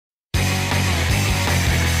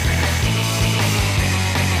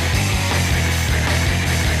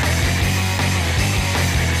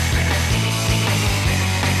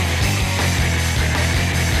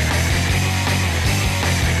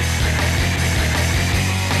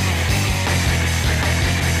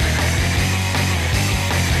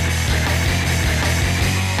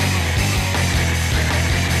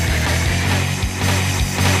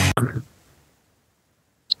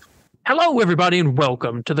Hello, everybody, and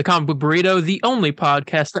welcome to the Comic Book Burrito, the only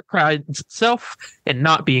podcast that prides itself in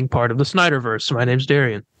not being part of the Snyderverse. My name's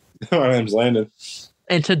Darien. My name's Landon.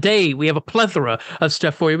 And today we have a plethora of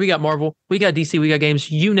stuff for you. We got Marvel, we got DC, we got games,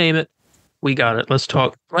 you name it. We got it. Let's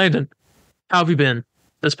talk. Landon, how have you been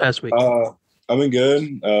this past week? I've been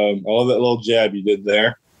good. I love that little jab you did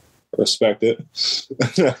there. Respect it.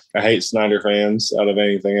 I hate Snyder fans out of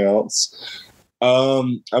anything else.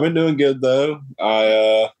 I've been doing good though.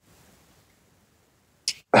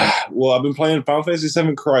 I've been playing Final Fantasy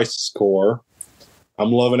VII Crisis Core.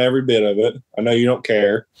 I'm loving every bit of it. I know you don't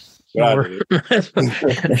care, but I do.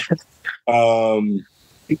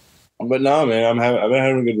 But no, man, I've been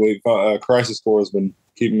having a good week. Crisis Core has been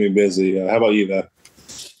keeping me busy. How about you,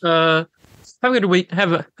 though? Have a good week.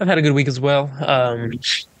 I've had a good week as well.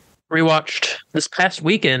 Rewatched this past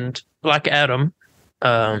weekend Black Adam,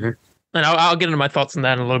 and I'll get into my thoughts on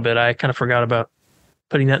that in a little bit. I kind of forgot about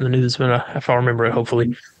putting that in the news, but if I'll remember it,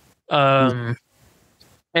 hopefully. And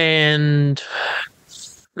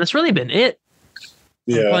that's really been it.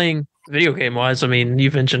 Yeah. Playing video game wise, I mean, you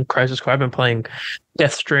mentioned Crisis Core. I've been playing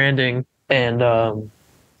Death Stranding, and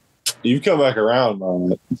you've come back around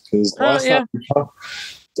on it because last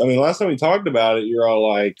time we talked about it, you're all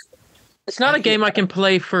like, it's not a game I can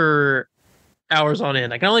play for hours on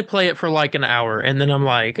end. I can only play it for like an hour, and then I'm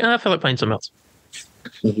like, I feel like playing something else.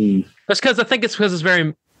 Mm-hmm. That's because it's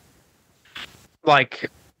very like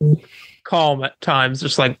calm at times,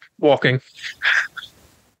 just like walking.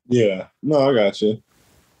 Yeah, no, I got you.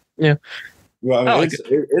 Yeah, well, I mean,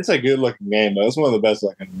 it's a good looking game, though. It's one of the best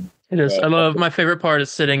looking. It is. I love. My favorite part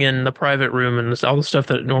is sitting in the private room and all the stuff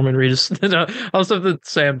that Norman Reedus, all the stuff that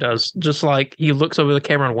Sam does. Just like he looks over the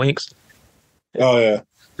camera and winks. Oh yeah,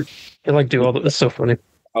 he like do all that. It's so funny.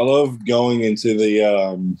 I love going into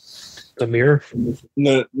the mirror.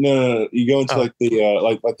 No. You go into like the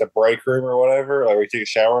like the break room or whatever, like where you take a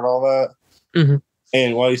shower and all that. Mm-hmm.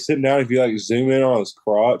 And while he's sitting down, if you like zoom in on his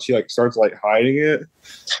crotch, he like starts like hiding it.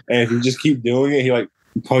 And if you just keep doing it, he like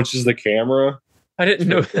punches the camera. I didn't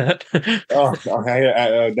know that. I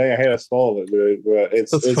hate to spoil it, dude, but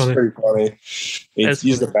it's funny. Pretty funny. He's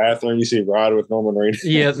used the bathroom. You see Rod with Norman Reedus.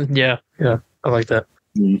 Yeah. I like that.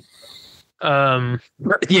 Mm.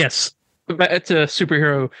 Yes. Back to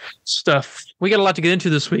superhero stuff. We got a lot to get into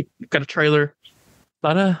this week. We've got a trailer,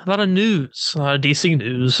 a lot of news, a lot of DC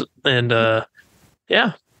news, and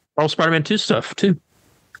Marvel Spider-Man 2 stuff too.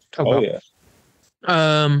 Yeah.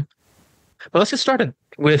 But let's get started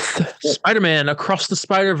with Spider-Man Across the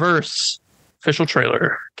Spider-Verse official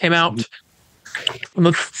trailer. Came out on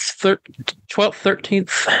the 12th,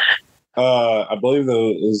 13th. I believe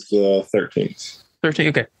that was the 13th. 13th,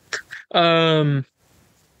 okay.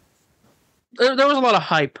 There was a lot of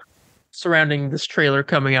hype surrounding this trailer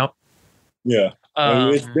coming out. Yeah.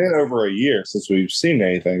 It's been over a year since we've seen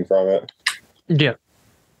anything from it. Yeah.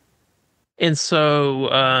 And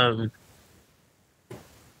so,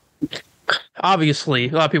 obviously,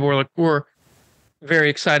 a lot of people were very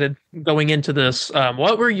excited going into this.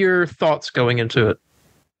 What were your thoughts going into it?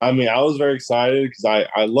 I mean, I was very excited because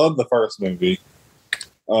I love the first movie.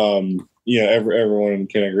 Everyone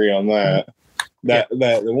can agree on that.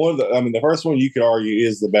 The first one you could argue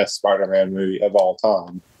is the best Spider-Man movie of all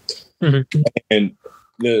time. Mm-hmm. And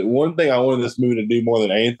the one thing I wanted this movie to do more than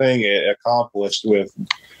anything, it accomplished with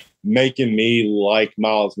making me like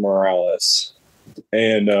Miles Morales.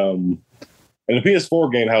 And the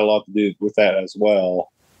PS4 game had a lot to do with that as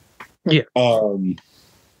well. Yeah.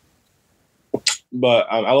 But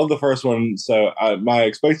I love the first one, so my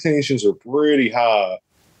expectations are pretty high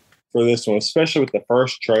for this one, especially with the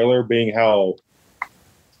first trailer being how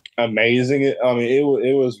amazing it. I mean,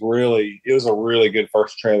 it was a really good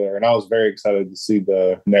first trailer, and I was very excited to see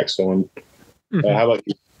the next one. Mm-hmm. How about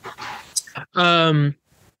you?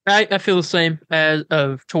 I feel the same as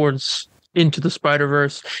towards Into the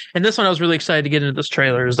Spider-Verse, and this one I was really excited to get into this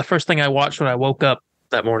trailer. It was the first thing I watched when I woke up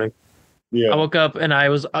that morning. Yeah, I woke up and I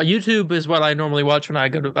was YouTube is what I normally watch when I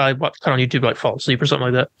cut on YouTube, like fall asleep or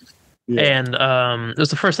something like that. Yeah. And it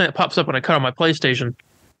was the first thing that pops up when I cut on my PlayStation.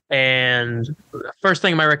 And the first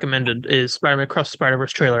thing I recommended is Spider-Man Across the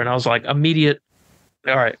Spider-Verse trailer, and I was like, immediate.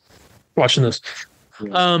 All right, watching this.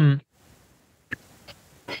 Yeah.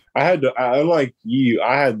 I had to. Unlike you,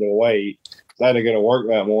 I had to wait. I had to go to work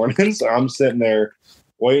that morning, so I'm sitting there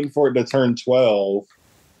waiting for it to turn 12.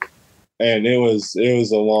 And it was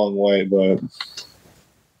a long wait, but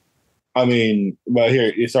I mean, but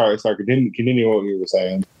here, sorry, continue what you were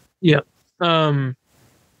saying. Yeah. I'm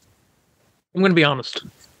going to be honest.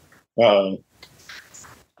 Uh-oh.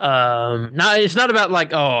 No, it's not about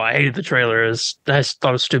like, oh, I hated the trailer. I just thought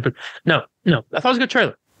it was stupid. No, I thought it was a good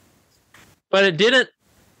trailer. but it didn't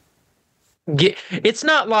get. It's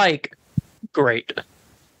not like great.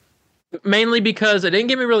 Mainly because it didn't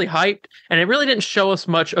get me really hyped, and it really didn't show us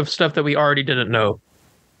much of stuff that we already didn't know.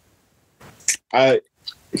 I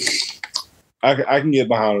can get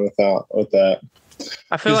behind with that.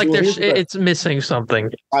 I feel like it's missing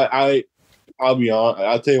something. I'll be honest.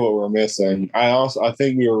 I'll tell you what we're missing. I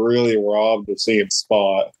think we were really robbed of seeing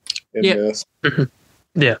Spot in this.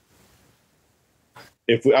 Yeah.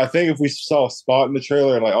 If we saw Spot in the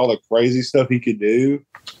trailer and like all the crazy stuff he could do,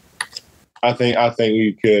 I think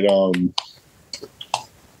we could.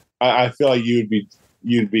 I feel like you'd be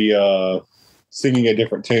singing a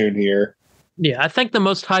different tune here. Yeah, I think the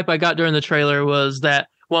most hype I got during the trailer was that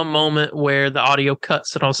one moment where the audio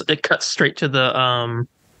cuts and also it cuts straight to the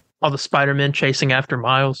all the Spider-Men chasing after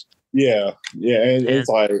Miles. Yeah, and it's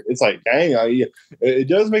like dang, it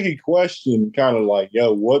does make you question, kind of like,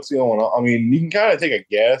 yo, what's going on? I mean, you can kind of take a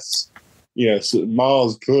guess. So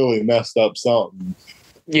Miles clearly messed up something.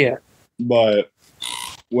 Yeah, but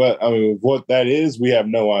what that is, we have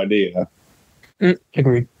no idea.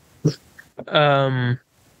 Agreed.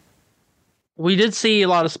 We did see a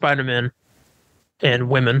lot of Spider-Men and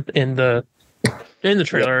women in the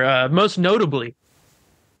trailer. Yeah. Most notably,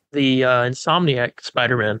 the Insomniac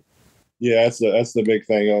Spider-Man. Yeah, that's the big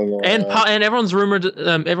thing going on. And everyone's rumored.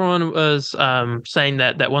 Everyone was saying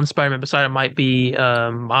that one Spider-Man beside him might be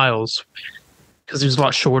Miles, because he was a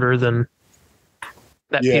lot shorter than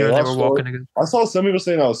that Peter they were walking against. I saw some people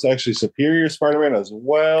saying I was actually Superior Spider-Man as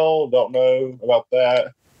well. Don't know about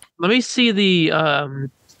that. Let me see the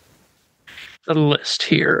list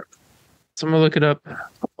here. So I'm gonna look it up.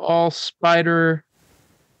 All Spider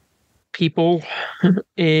people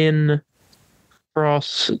in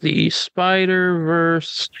across the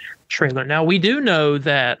Spider-Verse trailer. Now we do know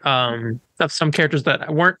that that's some characters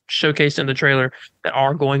that weren't showcased in the trailer that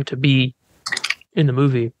are going to be in the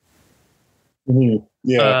movie. Mm-hmm.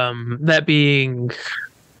 Yeah. That being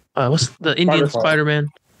what's the Indian Spider-Man?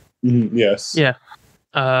 Mm-hmm. Yes. Yeah.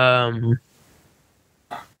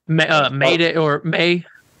 Mayday or May,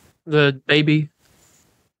 the baby.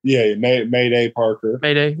 Yeah, Mayday Parker.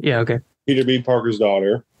 Mayday. Yeah. Okay. Peter B. Parker's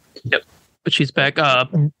daughter. Yep. But she's back.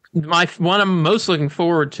 My one I'm most looking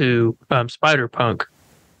forward to, Spider-Punk.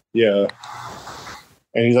 Yeah.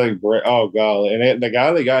 And he's like, oh god! And the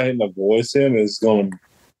guy that got him to voice him is going to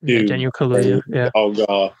do Daniel Kaluuya. Yeah. Oh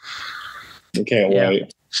god! I can't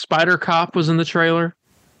wait. Spider Cop was in the trailer.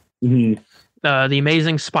 Mm-hmm. The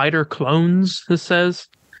Amazing Spider Clones. This says.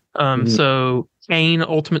 So Kane,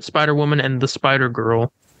 Ultimate Spider Woman, and the Spider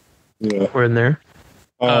Girl. Yeah. Were in there.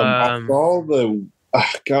 I saw the.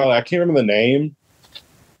 God, I can't remember the name.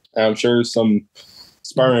 I'm sure some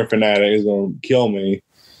Spider-Man fanatic is going to kill me.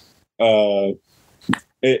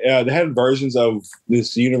 They had versions of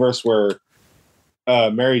this universe where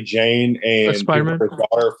Mary Jane and her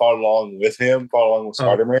daughter fought along with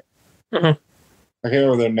Spider-Man. Uh-huh. I can't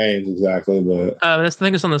remember their names exactly, but that's the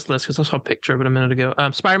thing that's on this list because I saw a picture of it a minute ago.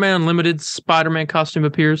 Spider-Man Unlimited Spider-Man costume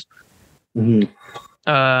appears.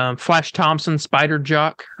 Mm-hmm. Flash Thompson Spider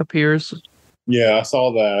Jock appears. Yeah, I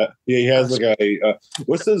saw that. Yeah, he has like a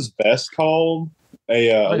what's his vest called?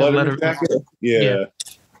 A leather jacket. Yeah.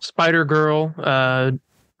 Spider Girl.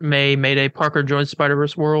 Mayday Parker joins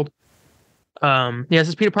Spider-Verse world. Yes,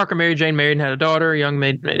 it's Peter Parker, Mary Jane married and had a daughter. Young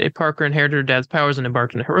Mayday Parker inherited her dad's powers and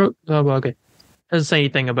embarked on a heroic. Okay, doesn't say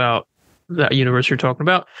anything about that universe you're talking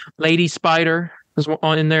about. Lady Spider is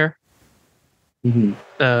in there. Mm-hmm.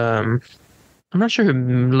 I'm not sure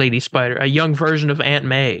who Lady Spider. A young version of Aunt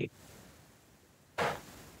May.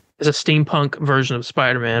 Is a steampunk version of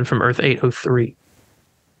Spider-Man from Earth 803.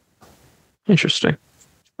 Interesting.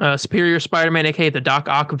 Superior Spider-Man, aka the Doc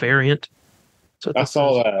Ock variant. So I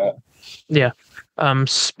saw that. Yeah.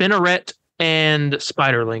 Spinneret and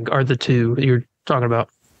Spiderling are the two that you're talking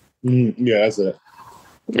about. Yeah, that's it.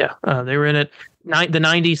 Yeah, they were in it. The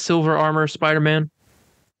 90s Silver Armor Spider-Man.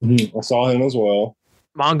 Mm-hmm. I saw him as well.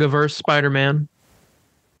 Mangaverse Spider-Man.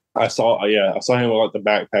 I saw him with like the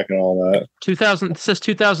backpack and all that. 2000. It says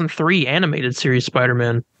 2003 animated series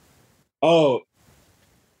Spider-Man. Oh,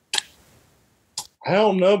 I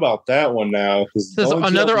don't know about that one now.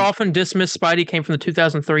 Another often dismissed Spidey came from the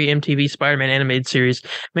 2003 MTV Spider-Man animated series.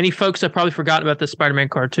 Many folks have probably forgotten about this Spider-Man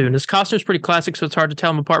cartoon. His costume is pretty classic, so it's hard to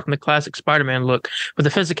tell him apart from the classic Spider-Man look. But the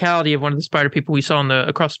physicality of one of the Spider people we saw in the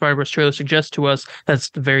Across the Spider-Verse trailer suggests to us that's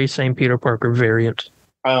the very same Peter Parker variant.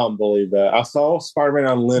 I don't believe that. I saw Spider-Man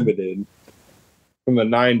Unlimited from the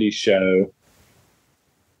 90s show,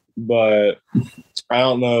 but I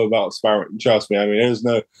don't know about Spider-Man. Trust me. I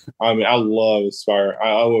love Spider-Man.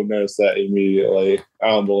 I would notice that immediately. I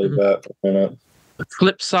don't believe that.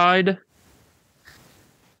 Flip side,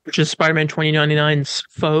 which is Spider-Man 2099's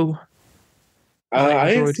foe.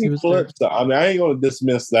 I didn't see Flipside. I mean, I ain't going to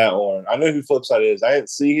dismiss that one. I know who Flipside is. I didn't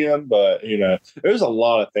see him, but there's a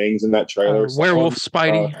lot of things in that trailer. Werewolf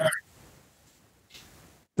Spidey.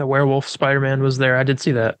 The werewolf Spider-Man was there. I did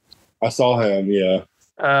see that. I saw him. Yeah.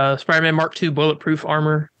 Spider-Man Mark II bulletproof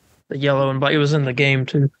armor, the yellow and black. It was in the game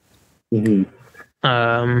too.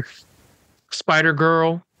 Mm-hmm. Spider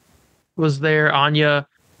Girl was there. Anya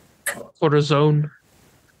Corazon.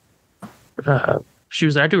 She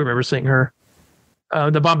was. I do remember seeing her.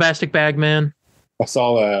 The bombastic Bagman. I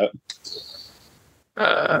saw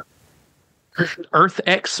that. Earth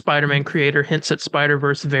X Spider-Man creator hints at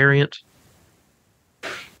Spider-Verse variant.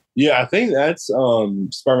 Yeah, I think that's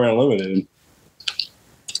Spider-Man Unlimited.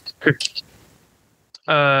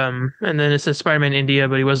 And then it says Spider-Man India,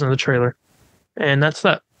 but he wasn't in the trailer. And that's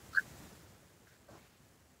that.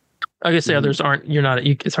 I guess the others aren't.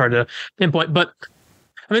 It's hard to pinpoint. But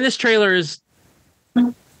I mean, this trailer is.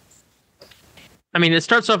 I mean, it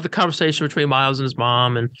starts off the conversation between Miles and his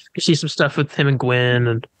mom, and you see some stuff with him and Gwen,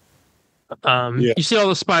 and you see all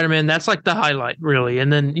the Spider-Man. That's like the highlight, really.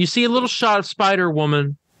 And then you see a little shot of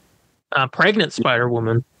Spider-Woman, pregnant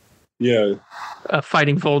Spider-Woman,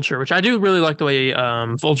 fighting Vulture, which I do really like the way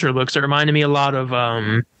Vulture looks. It reminded me a lot of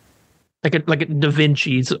like a Da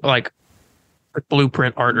Vinci's like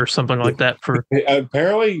blueprint art or something like that. For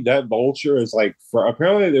apparently, that Vulture is like.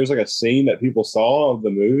 Apparently, there's like a scene that people saw of the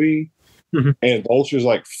movie. Mm-hmm. And Vulture's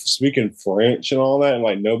like speaking French and all that, and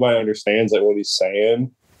like nobody understands like what he's saying.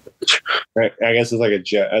 I guess it's like a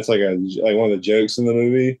joke. That's like one of the jokes in the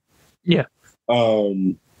movie. Yeah.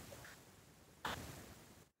 I'm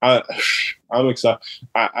excited.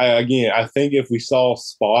 I think if we saw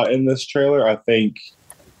Spot in this trailer, I think.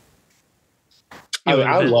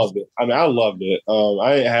 I loved it. I loved it.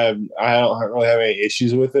 I don't really have any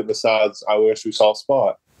issues with it. Besides, I wish we saw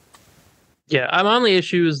Spot. Yeah, my only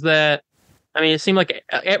issue is that. I mean, it seemed like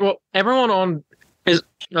everyone on is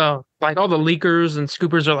like all the leakers and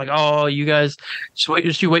scoopers are like, "Oh, you guys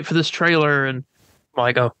just wait for this trailer," and I'm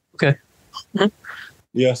like, "Oh, okay."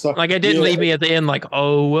 Yeah, so like it didn't leave me at the end like,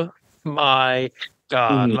 "Oh my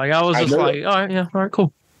god!" Like I was just like, "Oh, yeah, all right,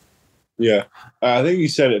 cool." Yeah, I think you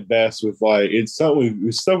said it best with like it's stuff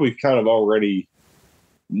we've kind of already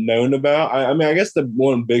known about. I mean, I guess the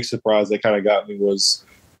one big surprise that kind of got me was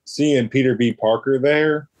seeing Peter B. Parker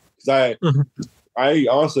there. I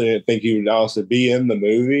honestly didn't think he would honestly be in the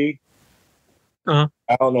movie. I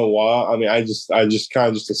don't know why. I mean, I just kind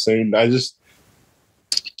of just assumed. I kind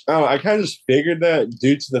of just figured that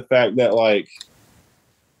due to the fact that like,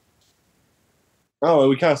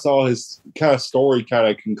 we kind of saw his kind of story kind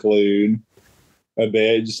of conclude a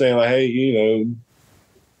bit, just saying like, hey, he's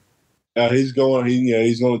going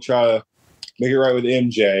to try to make it right with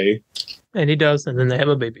MJ, and he does, and then they have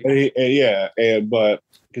a baby. But.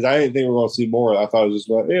 Because I didn't think we were going to see more. I thought it was just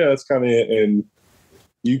like, that's kind of it. And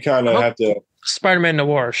you kind of have to. Spider-Man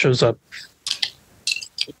Noir shows up.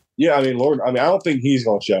 Yeah, I mean, I don't think he's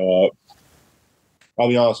going to show up. I'll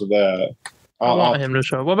be honest with that. I want him to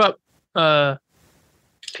show up. What about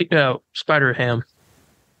Spider-Ham?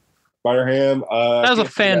 Spider-Ham? That was a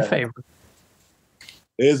fan favorite.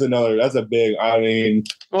 It is another. That's a big. I mean.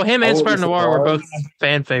 Well, him and Spider-Noir were both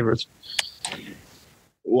fan favorites.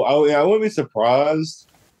 Well, I wouldn't be surprised.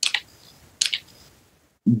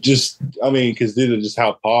 Because due to just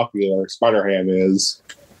how popular Spider-Ham is,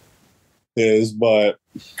 but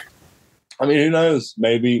I mean, who knows?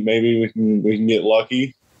 Maybe we can get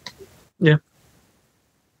lucky. Yeah.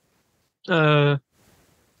 I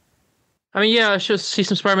mean, yeah, let's just see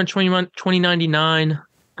some Spider-Man 2099 in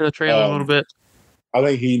the trailer a little bit. I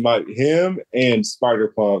think him and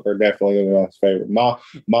Spider-Punk are definitely my favorite.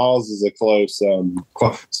 Miles is a close.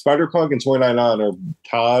 Spider-Punk and 2099 are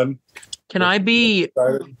tied. Can I be?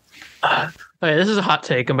 Okay, this is a hot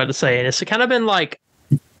take I'm about to say, and it's kind of been like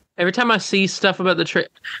every time I see stuff about the trailer.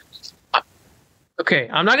 Okay,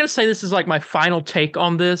 I'm not gonna say this is like my final take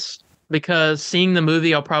on this because seeing the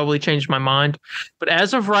movie, I'll probably change my mind. But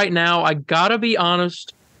as of right now, I gotta be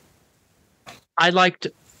honest. I liked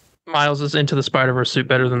Miles' Into the Spider-Verse suit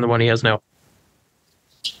better than the one he has now.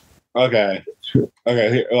 Okay.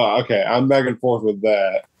 I'm back and forth with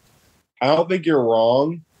that. I don't think you're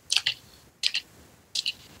wrong.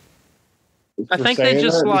 I think they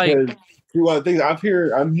just like. I'm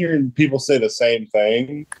hearing people say the same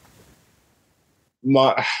thing.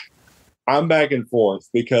 I'm back and forth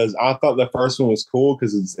because I thought the first one was cool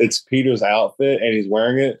because it's Peter's outfit and he's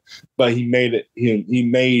wearing it, but he made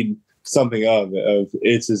something of it.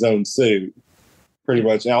 It's his own suit, pretty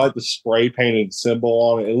much. And I like the spray painted symbol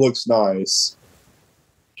on it. It looks nice.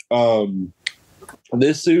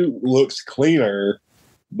 this suit looks cleaner,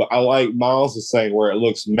 but I like Miles is saying where it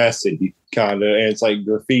looks messy, kind of, and it's like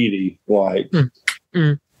graffiti, like.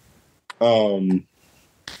 I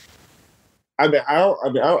mean,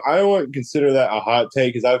 I wouldn't consider that a hot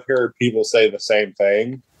take because I've heard people say the same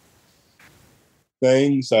thing.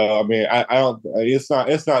 So I mean, I don't. It's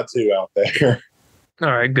not too out there.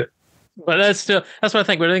 All right, good. But that's what I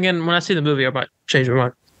think. But again, when I see the movie, I might change my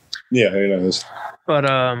mind. Yeah, who knows? But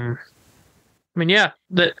I mean, yeah,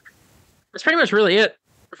 that's pretty much really it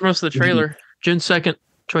for most of the trailer. June 2nd,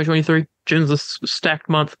 2023. June's a stacked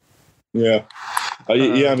month. Yeah. I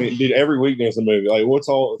mean, dude, every week there's a movie. Like, what's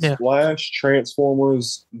all? Flash,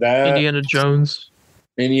 Transformers, Indiana Jones.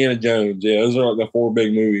 Yeah, those are like the 4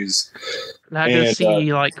 big movies. And I go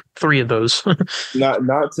see like 3 of those.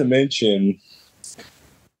 not to mention,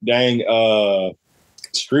 dang,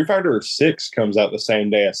 Street Fighter 6 comes out the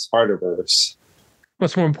same day as Spider-Verse.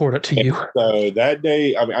 What's more important to you? So that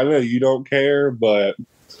day, I mean, I know you don't care, but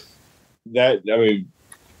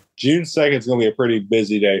June 2nd is going to be a pretty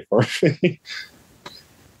busy day for me.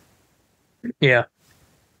 Yeah.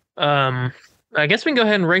 I guess we can go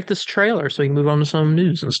ahead and rate this trailer so we can move on to some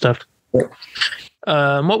news and stuff.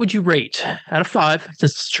 What would you rate out of 5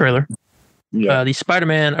 this trailer? Yeah. The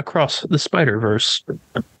Spider-Man Across the Spider-Verse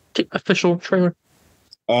official trailer.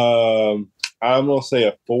 I'm going to say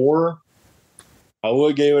a 4. I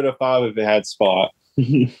would give it a 5 if it had Spot.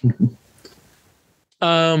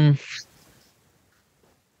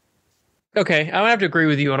 Okay, I would have to agree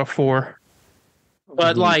with you on a 4.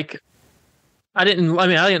 But I didn't like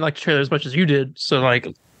the trailer as much as you did, so like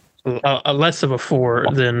a less of a 4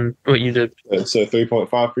 than what you did. So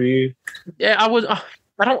 3.5 for you? Yeah, I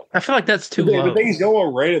feel like that's too low. The thing is, no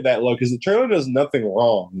one rated that low because the trailer does nothing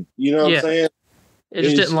wrong. You know what I'm saying? It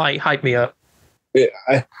just didn't like hype me up.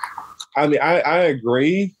 I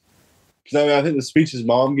agree. Because I think the speech his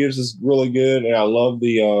mom gives is really good, and I love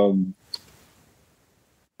the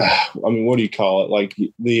what do you call it? Like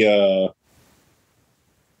the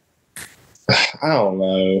I don't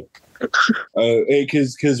know.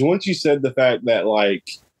 Because once you said the fact that like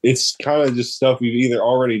it's kind of just stuff you've either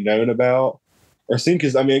already known about or seen,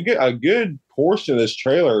 because I mean a good portion of this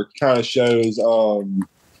trailer kind of shows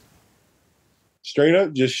straight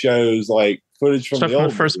up just shows like footage from stuff the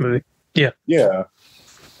old first movie. Yeah.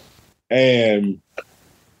 And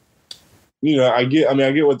I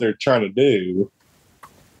get what they're trying to do,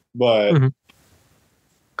 but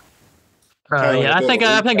I think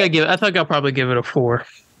I'll probably give it a 4,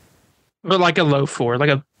 but like a low 4, like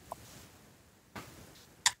a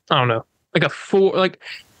I don't know, like a 4, like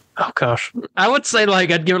oh gosh, I would say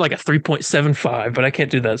like I'd give it like a 3.75, but I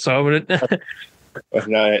can't do that, so I would.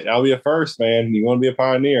 I'll be a first, man. You want to be a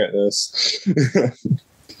pioneer at this?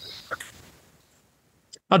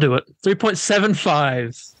 I'll do it.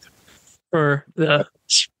 3.75 for the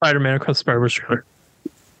Spider-Man Across the Spider-Verse trailer.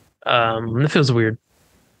 It feels weird.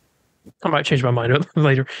 I might change my mind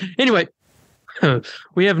later. Anyway,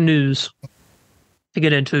 we have news to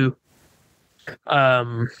get into.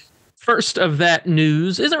 First of that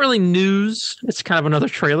news isn't really news. It's kind of another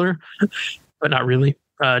trailer, but not really.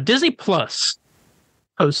 Disney Plus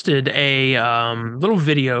posted a little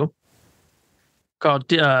video called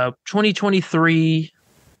 2023.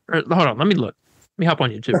 Hold on, let me look. Let me hop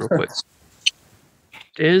on YouTube real quick.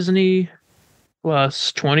 Disney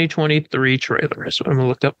Plus 2023 trailer is what I'm gonna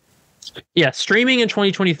look up. Yeah, streaming in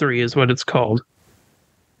 2023 is what it's called.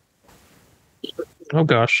 Oh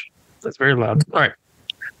gosh, that's very loud. All right,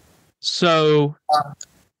 so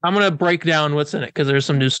I'm gonna break down what's in it because there's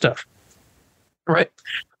some new stuff. All right,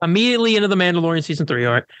 immediately into the Mandalorian season 3.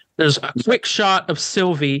 All right, there's a quick shot of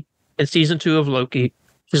Sylvie in season 2 of Loki.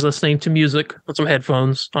 She's listening to music with some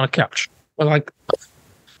headphones on a couch. Like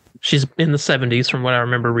she's in the 70s from what I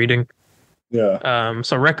remember reading. Yeah.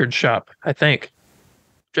 So record shop, I think,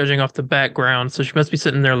 judging off the background. So she must be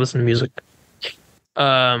sitting there listening to music.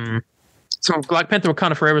 Some Black Panther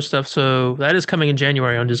Wakanda Forever stuff. So that is coming in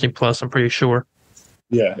January on Disney Plus, I'm pretty sure.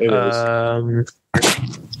 Yeah, it is.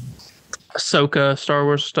 Ahsoka, Star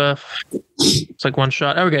Wars stuff. It's like one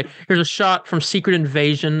shot. Okay, here's a shot from Secret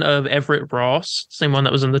Invasion of Everett Ross, same one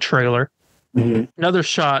that was in the trailer. Another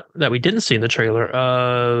shot that we didn't see in the trailer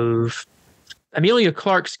of Emilia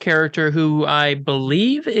Clarke's character, who I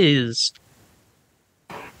believe is...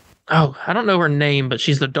 Oh, I don't know her name, but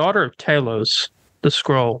she's the daughter of Talos, the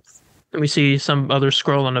Skrull. And we see some other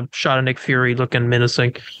Skrull on a shot of Nick Fury looking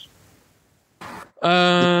menacing.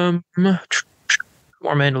 More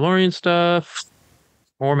Mandalorian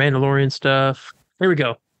stuff. Here we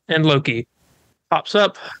go. And Loki pops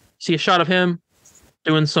up. See a shot of him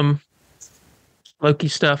doing some Loki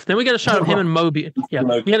stuff. Then we got a shot of him and Mobius. Yeah,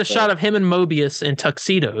 we got a shot of him and Mobius in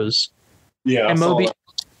tuxedos. Yeah, and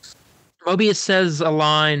Mobius says a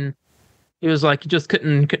line. He was like, "You just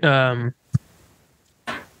couldn't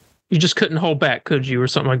hold back, could you?" or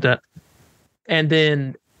something like that. And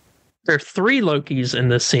then there are 3 Lokis in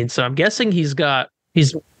this scene, so I'm guessing he's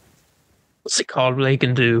what's it called? What he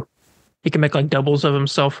can do? He can make like doubles of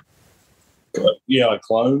himself. Yeah, like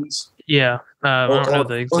clones. Yeah, I don't know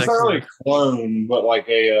the exact. It's not really a clone, but like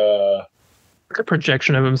a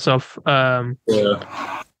projection of himself. Yeah.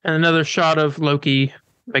 And another shot of Loki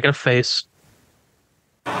making a face.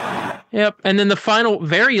 Yep. And then the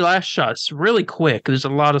very last shot's really quick. There's a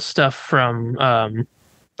lot of stuff from a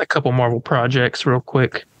couple Marvel projects real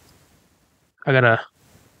quick. I gotta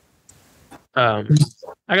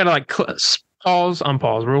like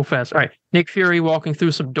unpause real fast. All right. Nick Fury walking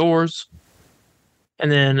through some doors.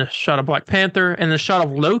 And then a shot of Black Panther. And the shot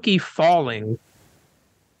of Loki falling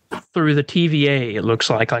through the TVA, it looks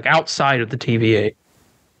like outside of the TVA.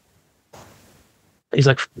 He's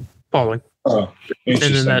like falling. Oh,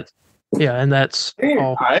 interesting. And that's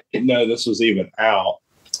all. I didn't know this was even out.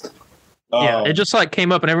 Yeah, it just like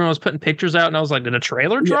came up and everyone was putting pictures out, and I was like, did a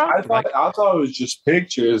trailer drop? I thought it was just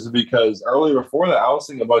pictures because earlier before that, I was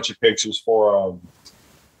seeing a bunch of pictures for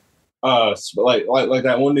like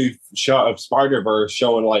that one new shot of Spider-Verse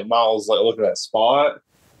showing like Miles like looking at Spot.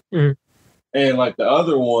 Mm-hmm. And like the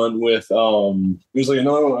other one with it was like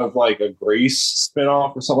another one of like a Grease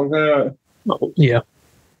spinoff or something like that. Oh, yeah.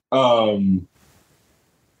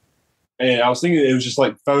 And I was thinking it was just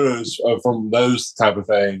like photos from those type of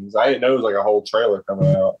things. I didn't know it was like a whole trailer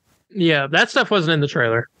coming out. Yeah, that stuff wasn't in the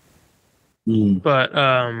trailer. But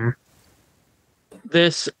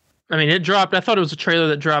it dropped. I thought it was a trailer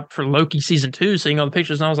that dropped for Loki season 2, seeing all the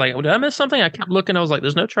pictures, and I was like, did I miss something? I kept looking, I was like,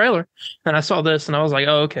 there's no trailer. And I saw this and I was like,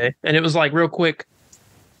 oh, okay. And it was like real quick,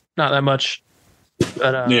 not that much.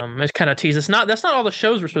 But it kind of teases. That's not all the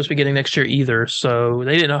shows we're supposed to be getting next year either. So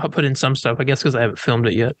they didn't know how to put in some stuff, I guess, because I haven't filmed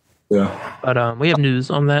it yet. Yeah. But we have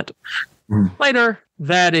news on that later.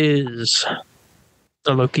 That is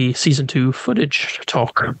the Loki season 2 footage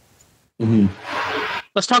talk.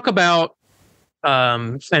 Let's talk about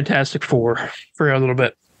Fantastic Four for a little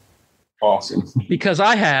bit. Awesome. Because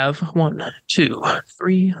I have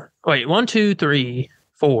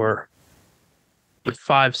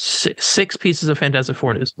 6 pieces of Fantastic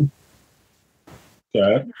Four news.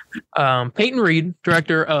 Okay. Peyton Reed,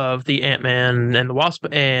 director of the Ant-Man and the Wasp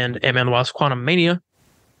and Ant-Man and the Wasp Quantumania.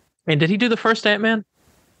 And did he do the first Ant-Man?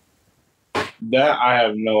 That I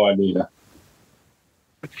have no idea.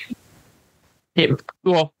 I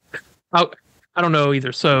don't know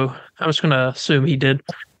either, so I'm just going to assume he did.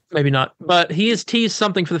 Maybe not. But he has teased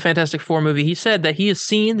something for the Fantastic Four movie. He said that he has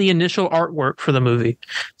seen the initial artwork for the movie,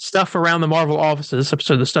 stuff around the Marvel offices,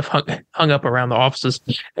 so the stuff hung up around the offices,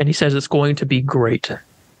 and he says it's going to be great.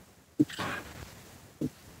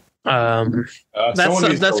 Someone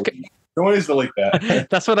needs to leak that.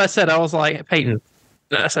 That's what I said. I was like, Peyton,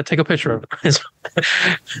 I said, take a picture of it.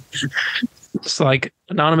 Just like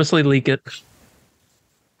anonymously leak it.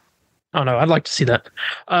 I don't know. I'd like to see that.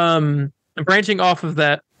 Branching off of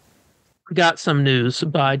that, we got some news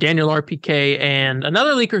by Daniel RPK and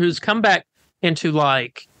another leaker who's come back into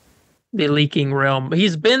like the leaking realm.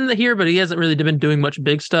 He's been here, but he hasn't really been doing much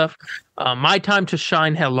big stuff. My Time to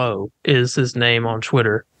Shine Hello is his name on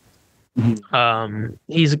Twitter.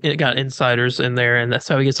 He's got insiders in there, and that's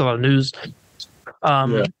how he gets a lot of news.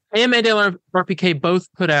 And Daniel RPK both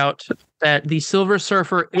put out that the Silver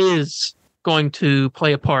Surfer is going to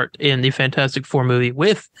play a part in the Fantastic Four movie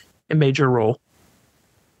with a major role.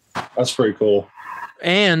 That's pretty cool.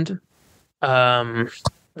 And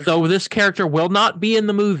though this character will not be in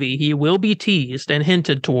the movie, he will be teased and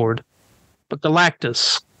hinted toward. But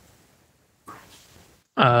Galactus,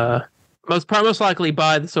 most likely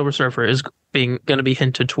by the Silver Surfer, is going to be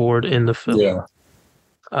hinted toward in the film. Yeah.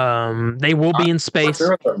 They will be in space.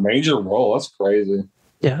 They're a major role. That's crazy.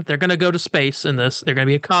 Yeah, they're going to go to space in this. They're going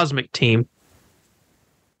to be a cosmic team.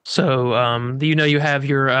 So, you have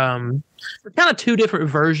your kind of 2 different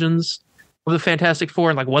versions of the Fantastic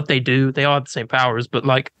Four and like what they do. They all have the same powers, but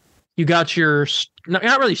like you got your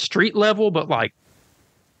not really street level, but like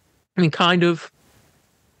kind of.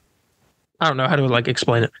 I don't know how to like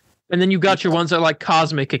explain it. And then you got your ones that are like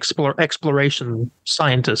cosmic exploration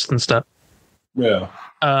scientists and stuff. Yeah.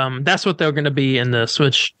 That's what they're going to be in this,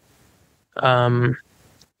 which will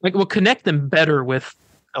connect them better with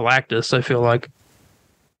Galactus, I feel like.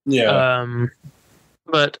 Yeah.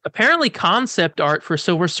 But apparently concept art for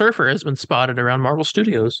Silver Surfer has been spotted around Marvel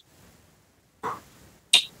Studios.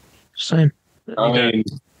 Just saying. I mean,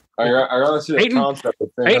 I gotta see the Peyton? concept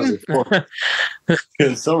of Fantastic Four.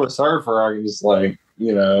 Because Silver Surfer, I just like,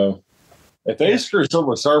 if they screw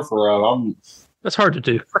Silver Surfer up, That's hard to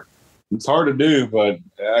do. It's hard to do, but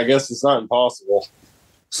I guess it's not impossible.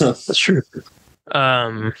 That's true.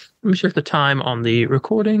 Let me check the time on the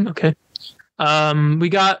recording. Okay. We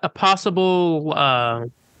got a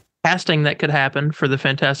possible casting that could happen for the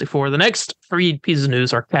Fantastic Four. The next 3 pieces of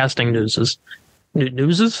news are casting newses.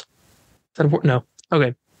 Newses? Is that important? No.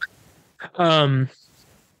 Okay.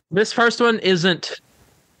 This first one isn't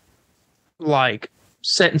like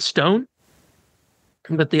set in stone,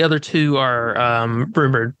 but the other 2 are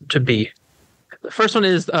rumored to be. The first one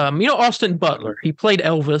is Austin Butler. He played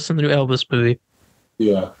Elvis in the new Elvis movie.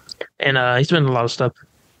 Yeah. And he's been in a lot of stuff.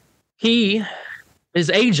 His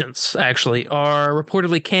agents actually are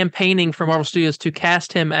reportedly campaigning for Marvel Studios to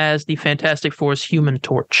cast him as the Fantastic Four's Human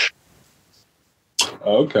Torch.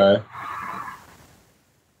 Okay.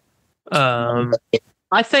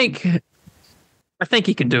 I think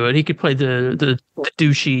he could do it. He could play the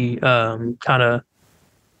douchey kind of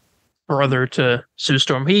brother to Sue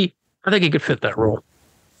Storm. I think he could fit that role.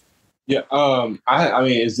 Yeah. I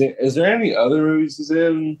mean, is there any other movies he's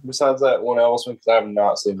in besides that one Elvis one? Because I have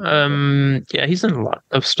not seen. Yeah, he's in a lot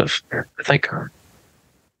of stuff. I think.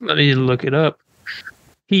 Let me look it up.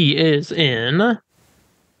 He is in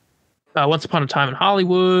Once Upon a Time in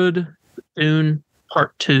Hollywood, Dune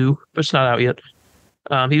Part 2, but it's not out yet.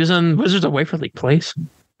 He was in Wizards of Waverly Place,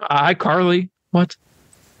 iCarly. What?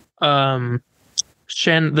 The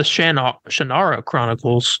Shannara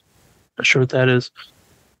Chronicles. Not sure what that is.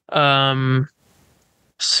 Let's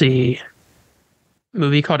see.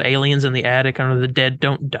 Movie called Aliens in the Attic. I don't know. The Dead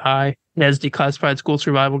Don't Die. Ned's Declassified School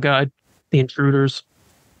Survival Guide. The Intruders.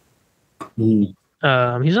 He's in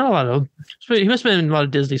a lot of. He must have been in a lot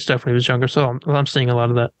of Disney stuff when he was younger. So I'm seeing a lot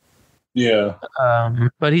of that. Yeah.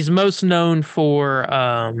 But he's most known for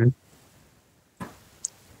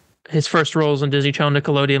his first roles on Disney Channel,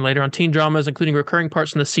 Nickelodeon, later on teen dramas, including recurring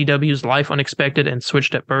parts in the CW's Life Unexpected and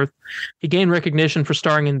Switched at Birth. He gained recognition for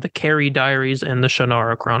starring in the Carrie Diaries and the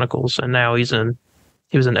Shannara Chronicles, and now he was in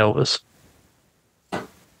Elvis.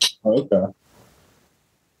 Okay.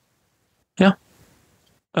 Yeah.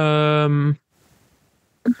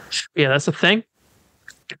 Yeah, that's the thing.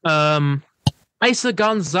 Isa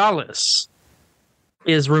Gonzalez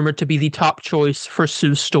is rumored to be the top choice for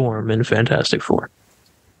Sue Storm in Fantastic Four.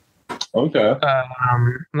 Okay.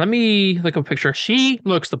 Let me look at a picture. She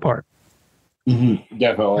looks the part. Mm-hmm.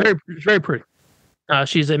 Definitely. Very, very pretty.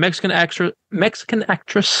 She's a Mexican actress.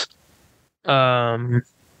 Trying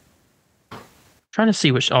to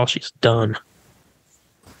see what all she's done.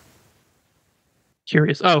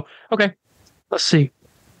 Curious. Oh, okay. Let's see.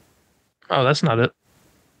 Oh, that's not it.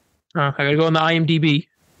 I gotta go on the IMDb.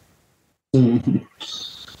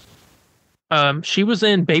 She was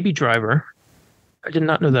in Baby Driver. I did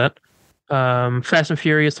not know that. Fast and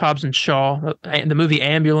Furious, Hobbs and Shaw, the movie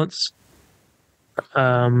Ambulance,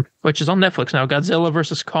 which is on Netflix now. Godzilla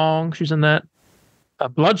vs. Kong, she's in that.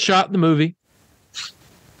 Bloodshot, the movie.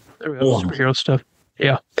 There we go, superhero stuff.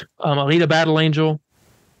 Yeah. Alita Battle Angel.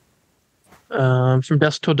 From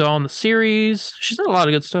Dusk Till Dawn, the series. She's done a lot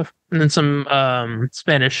of good stuff. And then some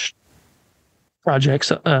Spanish projects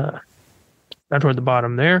down toward the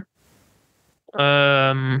bottom there.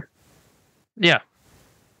 Yeah.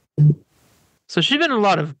 So she's been in a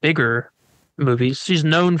lot of bigger movies. She's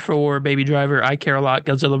known for Baby Driver, I Care a Lot,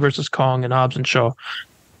 Godzilla vs. Kong, and Hobbs and Shaw.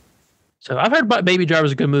 So I've heard about Baby Driver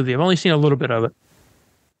is a good movie. I've only seen a little bit of it.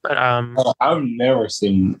 But I've never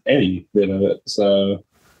seen any bit of it. So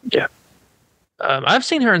yeah. I've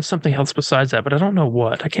seen her in something else besides that, but I don't know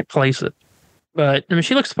what. I can't place it. But I mean,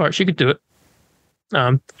 she looks the part. She could do it.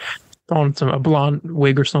 On a blonde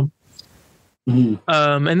wig or something.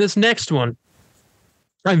 Mm-hmm. And this next one,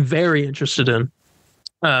 I'm very interested in,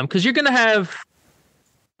 because you're going to have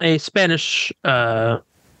a Spanish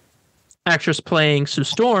actress playing Sue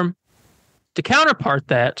Storm. To counterpart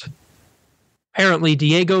that, apparently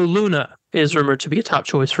Diego Luna is rumored to be a top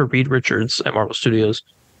choice for Reed Richards at Marvel Studios.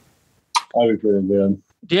 I'll be pretty good.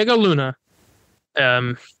 Diego Luna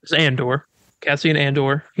is Andor, Cassian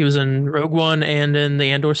Andor. He was in Rogue One and in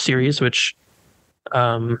the Andor series, which,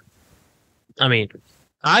 I mean,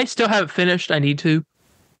 I still haven't finished. I need to,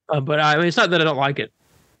 but I mean, it's not that I don't like it.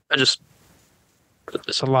 It's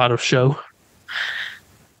a lot of show.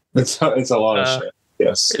 It's a lot of shit.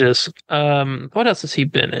 Yes, it is. What else has he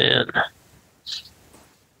been in?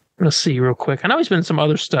 Let's see real quick. I know he's been in some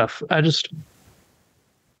other stuff.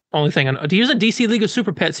 Only thing I know. He was in DC League of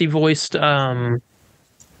Super Pets. He voiced one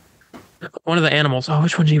of the animals. Oh,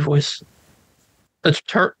 which one did he voice? The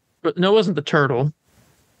turtle. No, it wasn't the turtle.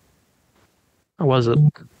 Or was it?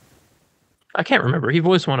 I can't remember. He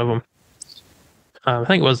voiced one of them. I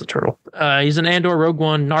think it was the turtle. He's in Andor, Rogue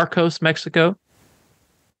One, Narcos, Mexico,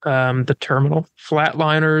 The Terminal,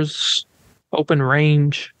 Flatliners, Open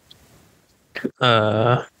Range,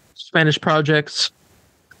 Spanish Projects.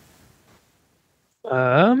 He's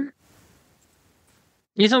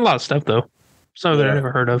in a lot of stuff, though. Some of it I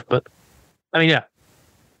never heard of, but I mean, yeah,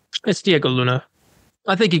 it's Diego Luna.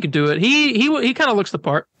 I think he could do it. He kind of looks the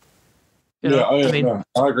part. I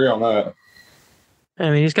agree on that. I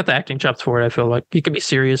mean, he's got the acting chops for it. I feel like he can be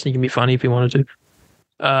serious and he can be funny if he wanted to.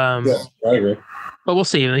 Yeah, I agree. But we'll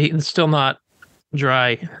see. He's still not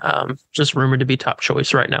dry. Just rumored to be top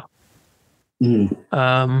choice right now.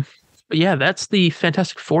 But yeah, that's the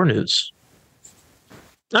Fantastic Four news.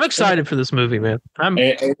 I'm excited for this movie, man.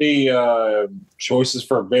 Any choices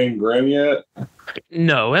for Ben Grimm yet?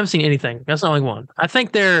 No, I haven't seen anything. That's the only one. I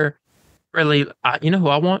think they're really. You know who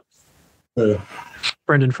I want?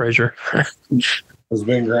 Brendan Fraser. Was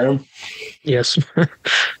Ben Grimm? Yes.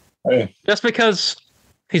 Hey. Just because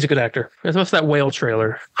he's a good actor. What's that whale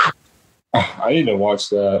trailer? I need to watch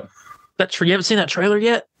that. You haven't seen that trailer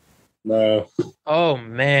yet? No. Oh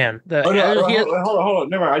man. Hold on.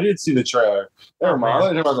 Never mind. I did see the trailer. Never mind. I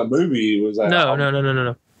thought you were talking about the movie. Was that?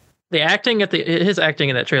 No. The acting his acting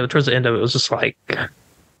in that trailer towards the end of it was just like,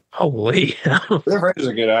 holy. Ben Fraser's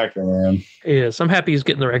a good actor, man. Yes, I'm happy he's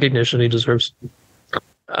getting the recognition he deserves.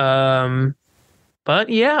 But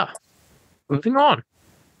yeah, moving on.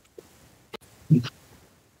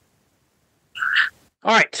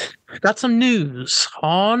 All right, got some news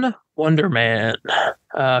on Wonder Man.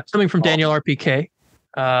 Coming from Danielle RPK.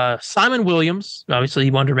 Simon Williams, obviously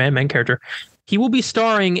Wonder Man, main character. He will be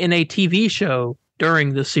starring in a TV show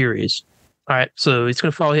during the series. All right, so he's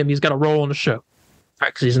going to follow him. He's got a role in the show. All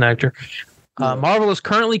right, because he's an actor. Marvel is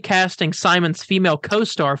currently casting Simon's female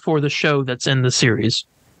co-star for the show that's in the series.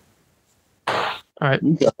 All right.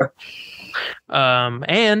 Okay.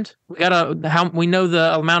 And we know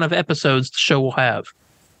the amount of episodes the show will have.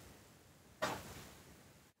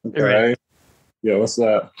 Okay. Right. Yeah, what's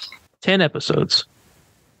that? 10 episodes.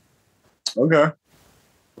 Okay.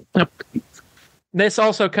 Yep. This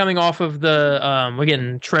also coming off of the we're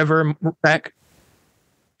getting Trevor back.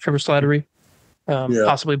 Trevor Slattery.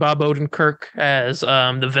 Possibly Bob Odenkirk as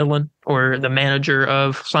the villain or the manager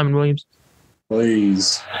of Simon Williams.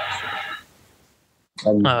 Please.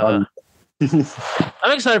 I'm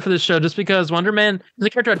excited for this show just because Wonder Man is a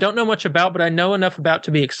character I don't know much about, but I know enough about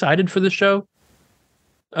to be excited for the show.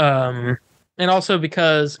 And also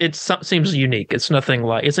because it seems unique. It's nothing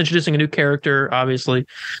like it's introducing a new character, obviously,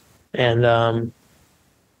 and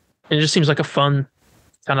it just seems like a fun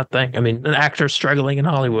kind of thing. I mean, an actor struggling in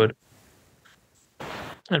Hollywood,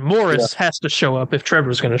 and Morris has to show up if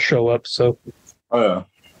Trevor's going to show up. So, and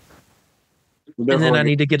then I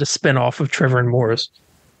need to get a spinoff of Trevor and Morris.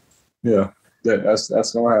 Yeah, that's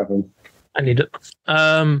gonna happen. I need it.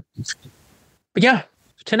 But yeah,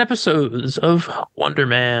 10 episodes of Wonder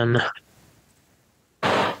Man.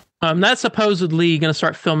 That's supposedly going to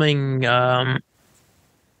start filming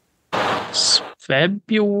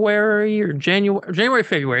February or January,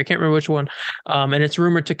 February. I can't remember which one. And it's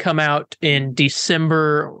rumored to come out in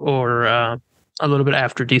December or a little bit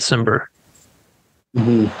after December.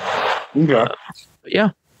 Mm-hmm. Okay. Yeah.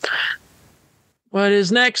 What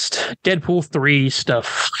is next? Deadpool 3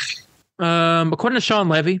 stuff. According to Sean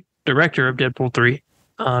Levy, director of Deadpool 3,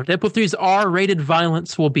 Deadpool 3's R-rated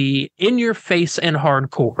violence will be in your face and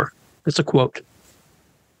hardcore. It's a quote.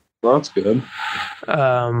 Well, that's good.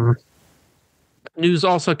 News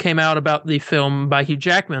also came out about the film by Hugh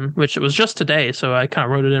Jackman, which it was just today, so I kind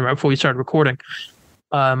of wrote it in right before we started recording.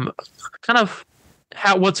 Kind of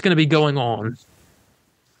what's going to be going on.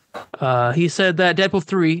 He said that Deadpool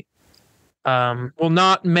 3 will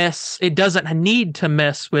not mess. It doesn't need to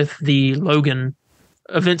mess with the Logan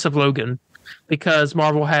events of Logan because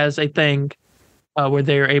Marvel has a thing where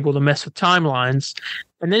they are able to mess with timelines.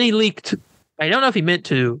 And then he leaked. I don't know if he meant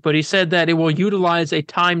to, but he said that it will utilize a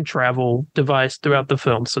time travel device throughout the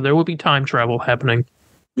film. So there will be time travel happening.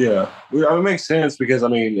 Yeah, it makes sense because, I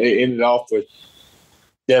mean, it ended off with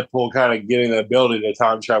Deadpool kind of getting the ability to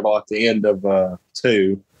time travel at the end of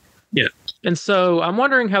 2. Yeah. And so I'm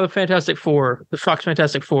wondering how the Fox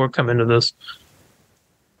Fantastic Four come into this.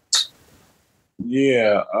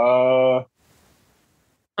 Yeah.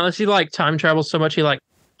 Unless he time travel so much he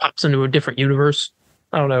pops into a different universe.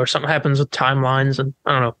 I don't know, or something happens with timelines, and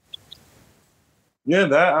I don't know. Yeah,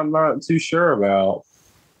 that I'm not too sure about.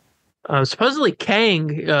 Supposedly Kang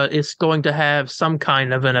is going to have some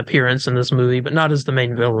kind of an appearance in this movie, but not as the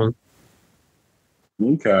main villain.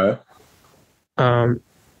 Okay. I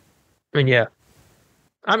mean, yeah.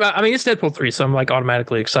 I mean, it's Deadpool 3, so I'm like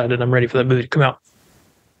automatically excited. I'm ready for that movie to come out.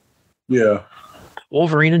 Yeah.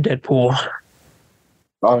 Wolverine and Deadpool.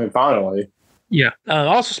 I mean, finally. Yeah.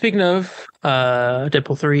 Also, speaking of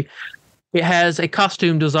Deadpool 3, it has a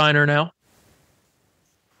costume designer now.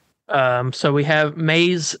 So we have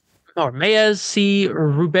Maze C.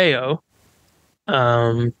 Rubio.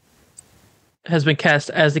 Has been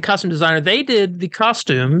cast as the costume designer. They did the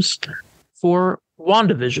costumes for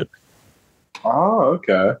WandaVision. Oh,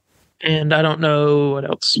 okay. And I don't know what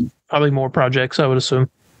else. Probably more projects, I would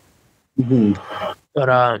assume. Mm-hmm.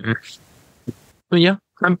 But yeah,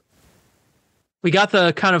 we got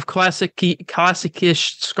the kind of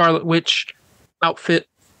classic-ish Scarlet Witch outfit.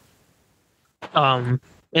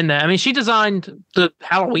 In that, I mean, she designed the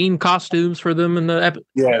Halloween costumes for them in the episode.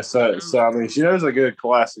 Yeah, so I mean, she knows a good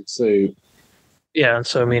classic suit. Yeah,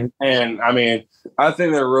 so I mean, I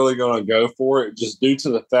think they're really going to go for it, just due to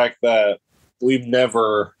the fact that we've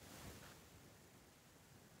never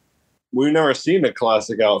seen a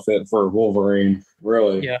classic outfit for Wolverine,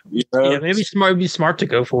 really. Yeah, you know? Yeah, maybe it'd be smart to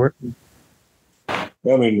go for it. I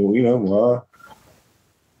mean, you know,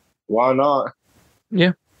 why not?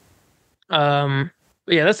 Yeah.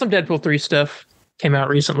 Yeah, that's some Deadpool 3 stuff came out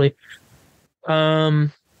recently.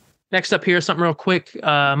 Next up here, something real quick.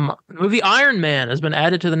 The movie Iron Man has been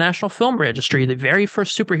added to the National Film Registry, the very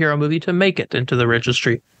first superhero movie to make it into the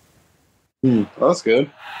registry. That's good.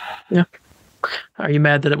 Yeah. Are you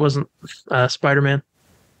mad that it wasn't Spider-Man?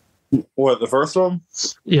 What, the first one?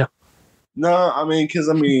 Yeah. No, I mean, because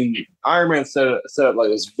Iron Man set up like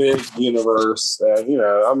this big universe,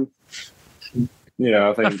 and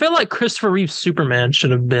I think I feel like Christopher Reeve's Superman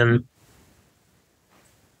should have been.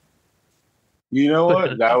 You know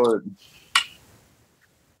what? That would.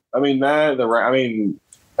 Christopher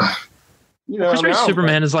Reeve's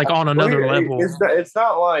Superman is like on another level. It's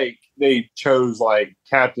not like they chose like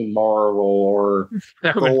Captain Marvel or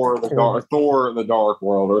Thor the Dark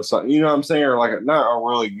World or something. You know what I'm saying? Or like not a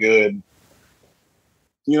really good.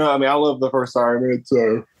 I love the first Iron Man,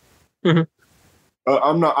 so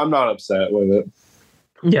I'm not upset with it.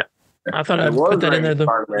 Yeah, I thought I'd put that in there.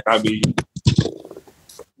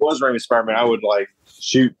 Was Raimi Spider-Man, I would like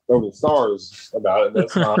shoot over the stars about it.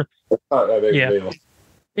 That's not that big a deal.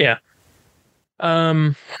 Yeah.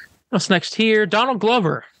 What's next here? Donald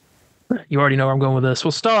Glover. You already know where I'm going with this.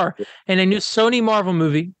 Will star in a new Sony Marvel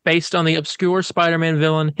movie based on the obscure Spider-Man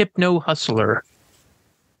villain Hypno Hustler.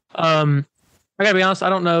 I gotta be honest, I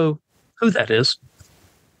don't know who that is.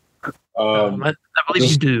 I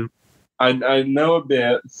believe you do. I know a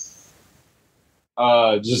bit.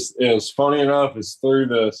 Just it was funny enough. It's through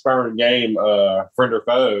the Spider-Man game, Friend or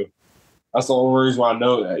Foe. That's the only reason why I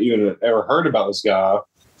know that even ever heard about this guy.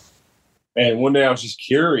 And one day I was just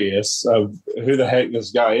curious of who the heck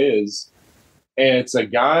this guy is, and it's a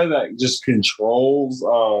guy that just controls.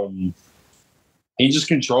 He just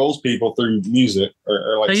controls people through music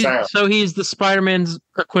or like sound. So he's the Spider-Man's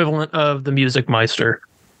equivalent of the Music Meister.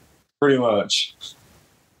 Pretty much.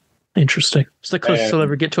 Interesting. It's the closest he'll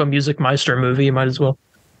ever get to a Music Meister movie. You might as well.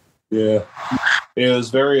 Yeah. It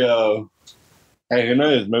was very, hey, who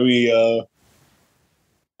knows? Maybe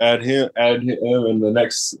add him in the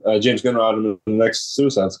next, James Gunn out in the next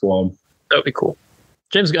Suicide Squad. That would be cool.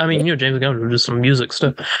 James Gunn would do some music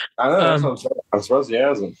stuff. I know, that's what I'm saying. I'm surprised he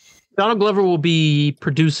hasn't. Donald Glover will be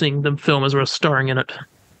producing the film as well as starring in it.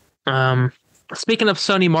 Speaking of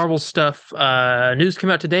Sony Marvel stuff, news came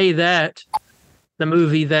out today that the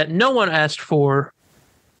movie that no one asked for,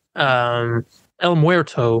 El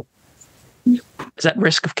Muerto, is at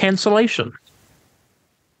risk of cancellation.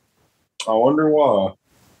 I wonder why.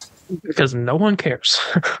 Because no one cares.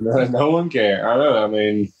 No one cares. I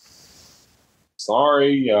know.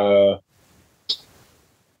 Sorry.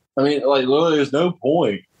 Literally, there's no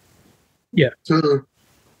point. Yeah. To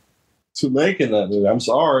making that movie. I'm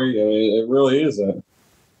sorry. It really isn't.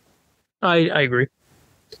 I agree.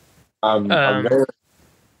 I'm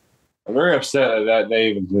very upset that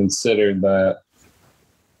they even considered that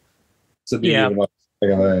to be even like a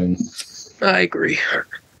thing. I agree.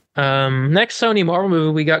 Next Sony Marvel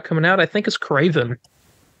movie we got coming out, I think, is Craven.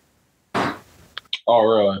 Oh,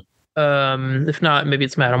 really? If not, maybe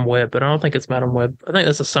it's Madam Web, but I don't think it's Madam Web. I think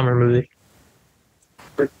that's a summer movie.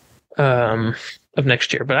 Of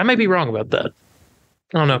next year, but I may be wrong about that.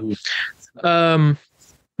 I don't know. But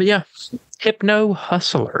yeah, Hypno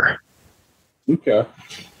Hustler. Okay.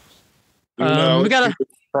 We got a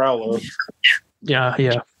prowler. Yeah.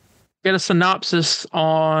 Get a synopsis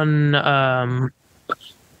on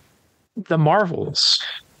the Marvels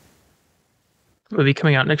movie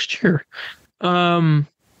coming out next year. I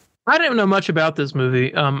I didn't know much about this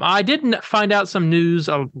movie. I didn't find out some news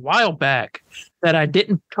a while back that I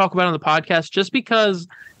didn't talk about on the podcast just because.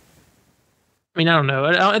 I mean, I don't know.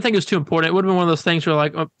 I don't think it was too important. It would have been one of those things where,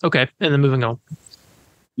 like, oh, okay, and then moving on.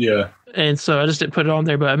 Yeah. And so I just didn't put it on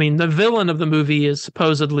there. But I mean, the villain of the movie is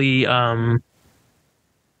supposedly, I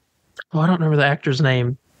don't remember the actor's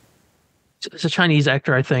name. It's a Chinese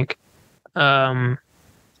actor, I think. But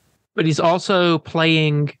he's also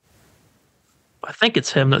playing. I think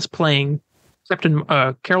it's him that's playing Captain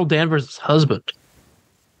Carol Danvers' husband.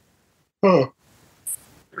 Huh.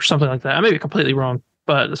 Or something like that. I may be completely wrong,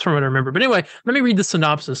 but that's from what I remember. But anyway, let me read the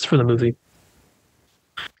synopsis for the movie.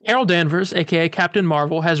 Carol Danvers, aka Captain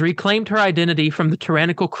Marvel, has reclaimed her identity from the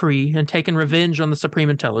tyrannical Kree and taken revenge on the Supreme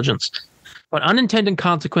Intelligence. But unintended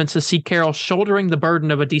consequences see Carol shouldering the burden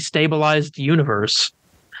of a destabilized universe.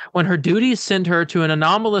 When her duties send her to an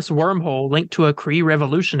anomalous wormhole linked to a Kree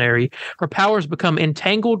revolutionary, her powers become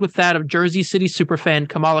entangled with that of Jersey City superfan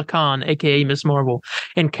Kamala Khan, aka Miss Marvel,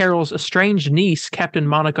 and Carol's estranged niece, Captain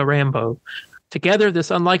Monica Rambeau. Together,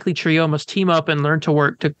 this unlikely trio must team up and learn to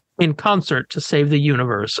work in concert to save the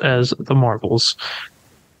universe as the Marvels.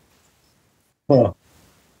 Huh.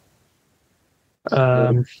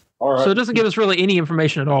 All right. So it doesn't give us really any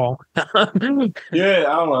information at all. Yeah, I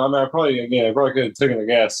don't know. I mean, I probably could have taken a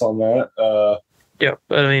guess on that. Yeah,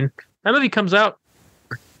 but I mean, that movie comes out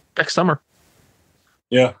next summer.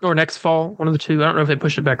 Yeah. Or next fall, one of the two. I don't know if they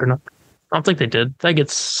pushed it back or not. I don't think they did. I think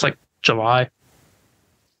it's like July.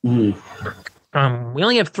 Mm. We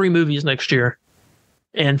only have 3 movies next year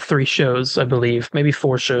and 3 shows, I believe. Maybe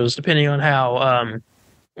 4 shows, depending on how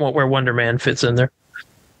where Wonder Man fits in there.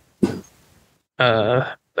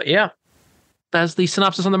 But yeah, that's the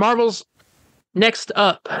synopsis on the Marvels. Next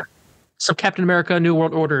up, some Captain America New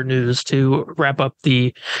World Order news to wrap up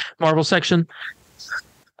the Marvel section.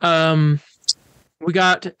 We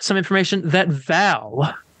got some information that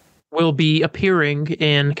Val will be appearing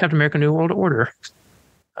in Captain America New World Order.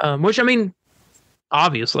 Which, I mean,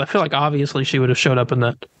 obviously, I feel like obviously she would have showed up in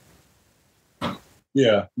that.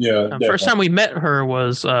 Yeah. First time we met her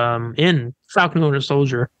was in Falcon and Winter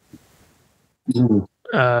Soldier. Mm.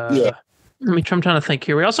 Yeah. I'm trying to think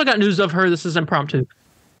here. We also got news of her. This is impromptu.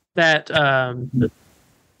 That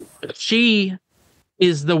she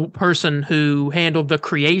is the person who handled the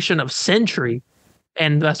creation of Sentry,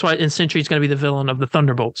 and that's why Sentry is going to be the villain of the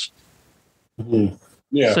Thunderbolts. Mm-hmm.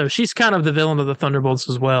 Yeah. So she's kind of the villain of the Thunderbolts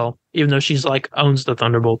as well, even though she's like owns the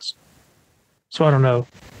Thunderbolts. So I don't know.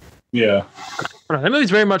 Yeah. That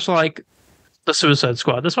movie's very much like the Suicide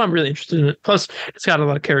Squad. That's why I'm really interested in it. Plus, it's got a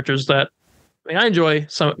lot of characters that I enjoy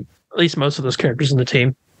at least most of those characters in the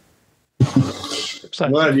team.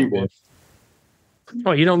 Glad you did.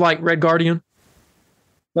 Oh, you don't like Red Guardian?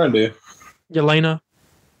 I do. Yelena?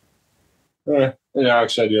 Yeah,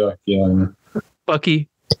 actually, I do like Yelena. Bucky?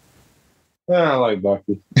 I like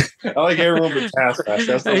Bucky. I like everyone but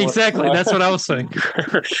Taskmaster. Exactly. That's what I was saying.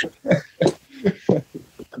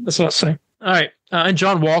 That's what I was saying. All right. And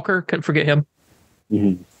John Walker. Couldn't forget him.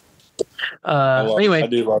 Mm-hmm. Anyway. I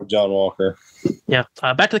do love John Walker. Yeah.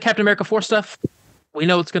 Back to the Captain America 4 stuff. We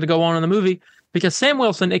know what's going to go on in the movie because Sam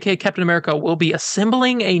Wilson, a.k.a. Captain America, will be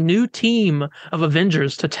assembling a new team of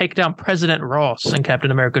Avengers to take down President Ross in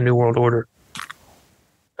Captain America New World Order.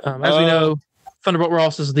 As we know, Thunderbolt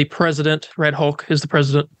Ross is the president. Red Hulk is the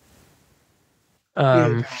president.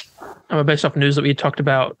 Based off news that we talked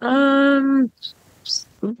about not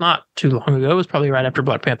too long ago. It was probably right after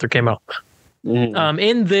Black Panther came out.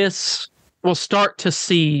 In this, we'll start to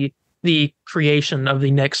see the creation of the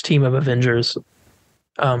next team of Avengers.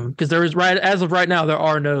 Because there is as of right now, there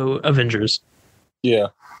are no Avengers. Yeah.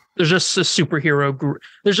 There's just a superhero group.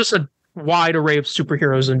 There's just a wide array of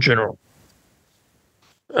superheroes in general.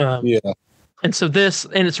 And so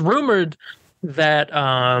it's rumored that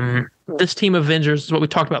this team of Avengers is what we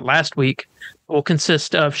talked about last week, will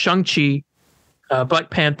consist of Shang-Chi,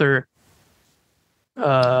 Black Panther,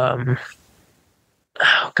 what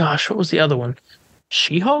was the other one?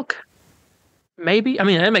 She-Hulk? Maybe? I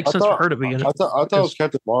mean, that makes sense for her to be in it. I thought it was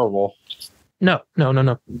Captain Marvel. No.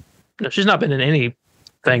 No, she's not been in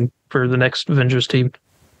anything for the next Avengers team.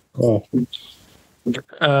 Oh. I think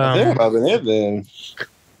I've been it then.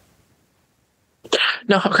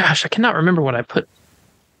 No, gosh, I cannot remember what I put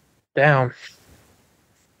down.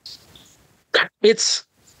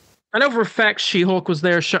 I know for a fact She-Hulk was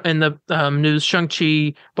there in the news.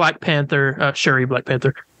 Shang-Chi, Black Panther, Shuri, Black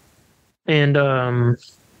Panther, and I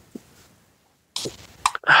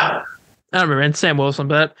don't remember, and Sam Wilson,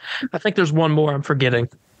 but I think there's one more I'm forgetting.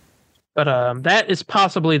 But that is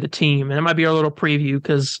possibly the team, and it might be our little preview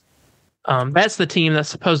because That's the team that's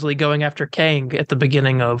supposedly going after Kang at the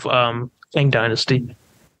beginning of Kang Dynasty.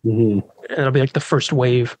 Mm-hmm. And it'll be like the first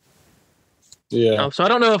wave. Yeah. So I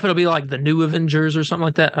don't know if it'll be like the new Avengers or something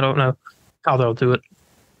like that. I don't know how they'll do it.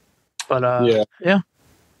 But yeah,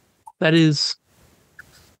 that is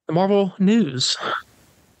the Marvel news.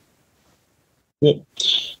 Yep.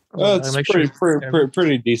 It's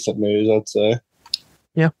pretty decent news, I'd say.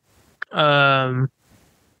 Yeah. A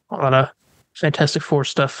lot of Fantastic Four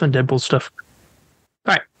stuff and Deadpool stuff.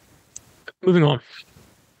 All right. Moving on.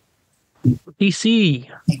 DC.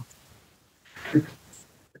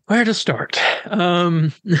 Where to start?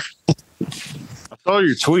 I saw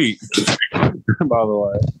your tweet, by the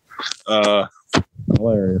way.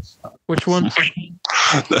 Hilarious. Which one?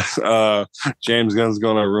 James Gunn's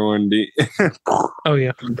gonna ruin the. Oh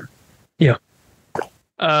yeah.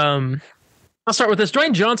 I'll start with this.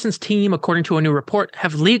 Dwayne Johnson's team, according to a new report,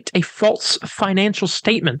 have leaked a false financial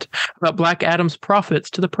statement about Black Adam's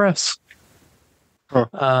profits to the press. Huh.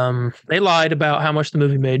 They lied about how much the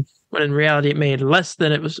movie made, when in reality it made less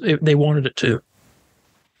than they wanted it to.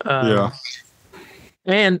 Yeah.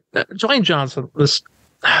 And Dwayne Johnson, this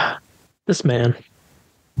man,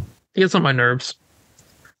 he gets on my nerves.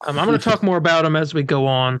 I'm going to talk more about him as we go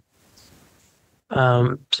on. So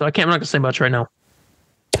I'm not going to say much right now.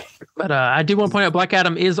 But I do want to point out Black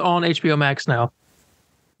Adam is on HBO Max now.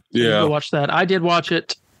 Yeah, watch that. I did watch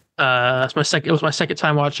it. It was my second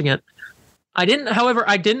time watching it. However,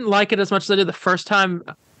 I didn't like it as much as I did the first time,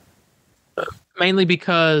 mainly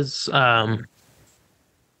because I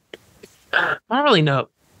don't really know.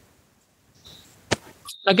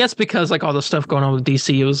 I guess because like all the stuff going on with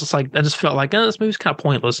DC, it was just like I just felt like this movie's kind of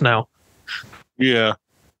pointless now. Yeah.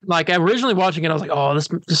 Like originally watching it, I was like, "Oh, this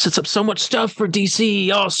sets up so much stuff for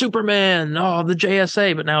DC. Oh, Superman. Oh, the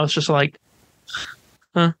JSA." But now it's just like,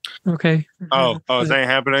 okay. Oh, it ain't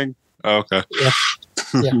happening. Oh, okay. Yeah.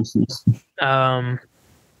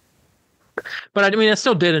 But I mean, I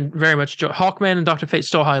still did very much enjoy Hawkman and Dr. Fate.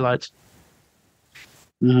 Still highlights.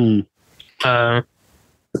 Yeah.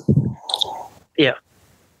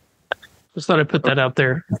 Just thought I'd put that out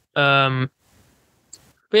there. But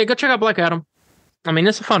yeah, go check out Black Adam. I mean,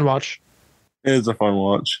 it's a fun watch. It is a fun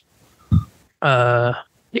watch. You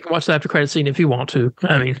can watch the after credit scene if you want to.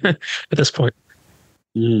 I mean, at this point.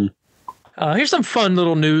 Here's some fun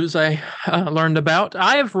little news I learned about.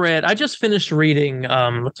 I just finished reading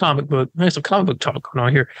a comic book. There's some comic book talk going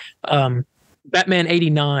on here. Batman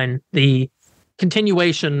 89, the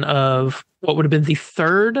continuation of what would have been the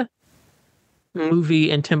third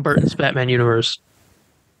movie in Tim Burton's Batman universe.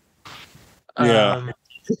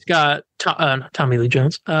 It's got Tommy Lee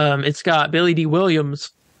Jones. It's got Billy D.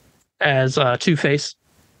 Williams as Two-Face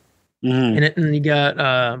in it, and you got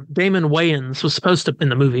Damon Wayans in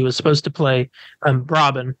the movie was supposed to play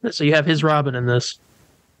Robin. So you have his Robin in this.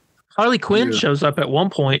 Harley Quinn shows up at one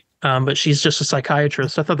point, but she's just a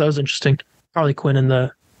psychiatrist. I thought that was interesting. Harley Quinn in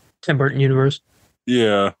the Tim Burton universe.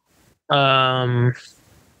 Yeah. There's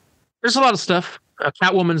a lot of stuff.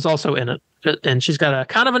 Catwoman is also in it, and she's got a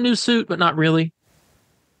kind of a new suit, but not really.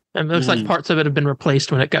 And it looks like parts of it have been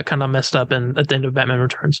replaced when it got kind of messed up at the end of Batman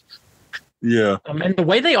Returns. Yeah. And the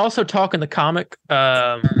way they also talk in the comic,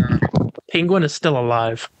 Penguin is still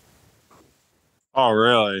alive. Oh,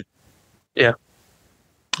 really? Yeah.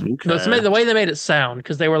 Okay. No, the way they made it sound,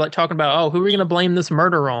 because they were like talking about, who are we going to blame this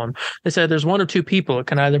murder on? They said there's one or two people. It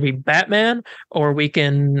can either be Batman or we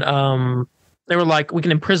can, they were like, we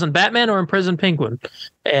can imprison Batman or imprison Penguin.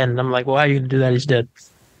 And I'm like, well, how are you going to do that? He's dead.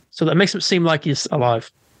 So that makes it seem like he's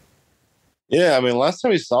alive. Yeah, I mean, last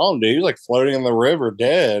time we saw him, dude, he was like floating in the river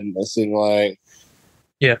dead. It seemed like.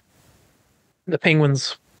 Yeah. The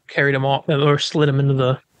penguins carried him off or slid him into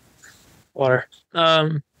the water.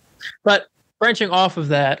 But branching off of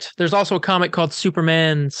that, there's also a comic called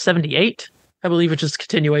Superman 78, I believe, which is a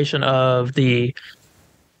continuation of the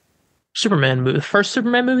Superman movie. The first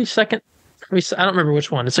Superman movie, second? I don't remember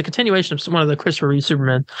which one. It's a continuation of one of the Christopher Reeve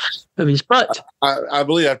Superman movies, but I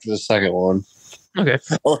believe after the second one. Okay.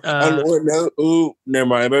 Never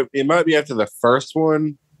mind. It might be after the first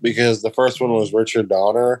one because the first one was Richard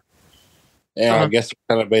Donner, and I guess we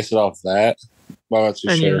kind of base it off that. I'm not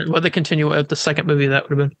too sure. Well, they continue with the second movie that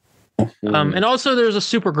would have been. And also, there's a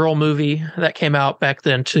Supergirl movie that came out back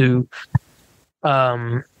then too.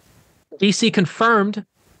 DC confirmed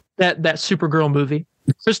that Supergirl movie,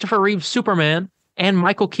 Christopher Reeve's Superman, and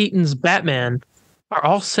Michael Keaton's Batman are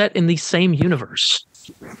all set in the same universe.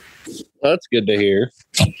 That's good to hear.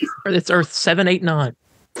 It's Earth 789.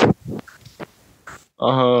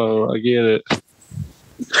 Oh, I get it.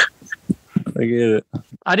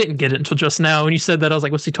 I didn't get it until just now. When you said that, I was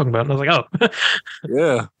like, what's he talking about? And I was like, oh.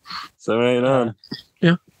 Yeah. 789.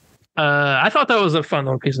 Yeah. I thought that was a fun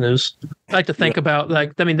little piece of news. I like to think about,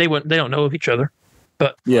 like, I mean, they don't know of each other,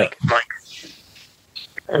 but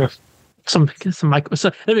some Michael. So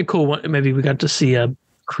that'd be cool. Maybe we got to see a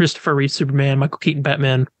Christopher Reeve Superman, Michael Keaton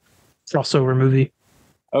Batman crossover movie.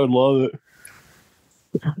 I would love it.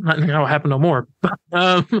 Not going to happen no more. But,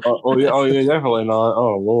 yeah, definitely not.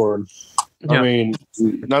 Oh Lord. Yeah. I mean,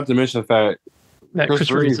 not to mention the fact that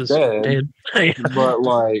Chris Reeves is dead. But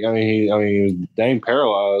like, I mean, he was dang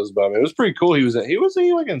paralyzed. But I mean, it was pretty cool. He was like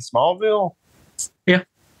in Smallville. Yeah.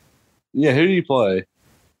 Yeah. Who did he play?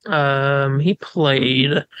 He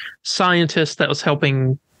played scientist that was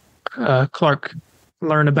helping Clark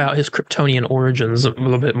learn about his Kryptonian origins a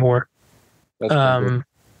little bit more.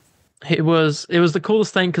 It was the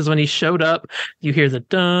coolest thing because when he showed up, you hear the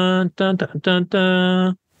dun dun dun dun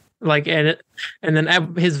dun, like, and then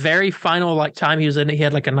at his very final like time he was in it, he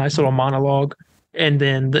had like a nice little monologue, and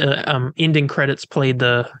then the ending credits played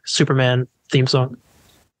the Superman theme song.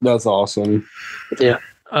 That's awesome. Yeah.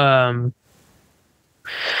 But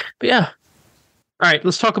yeah. All right,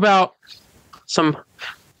 let's talk about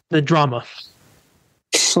the drama.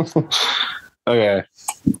 Okay,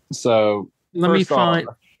 so let me find.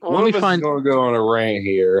 One of us is going to go on a rant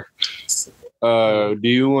here. Do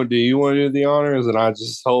you want to do the honors and I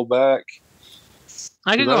just hold back?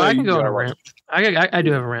 I can go on a rant. I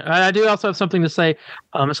do have a rant. I do also have something to say.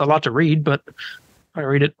 It's a lot to read, but I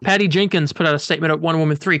read it. Patty Jenkins put out a statement at Wonder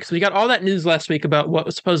Woman 3 because we got all that news last week about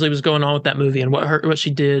what supposedly was going on with that movie and what she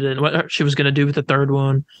did and what she was going to do with the third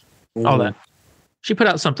one. All that. She put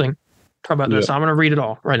out something. Talk about this. I'm going to read it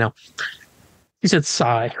all right now. He said,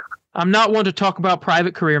 sigh. I'm not one to talk about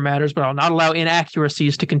private career matters, but I'll not allow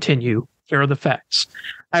inaccuracies to continue. Here are the facts.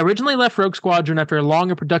 I originally left Rogue Squadron after a long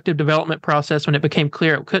and productive development process when it became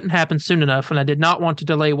clear it couldn't happen soon enough, and I did not want to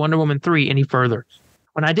delay Wonder Woman 3 any further.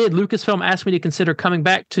 When I did, Lucasfilm asked me to consider coming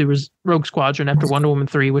back to Rogue Squadron after Wonder Woman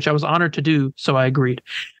 3, which I was honored to do, so I agreed.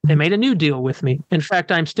 They made a new deal with me. In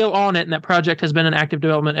fact, I'm still on it, and that project has been in active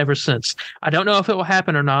development ever since. I don't know if it will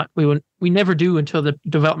happen or not. We never do until the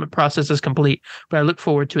development process is complete, but I look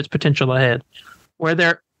forward to its potential ahead.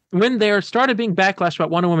 When there started being backlash about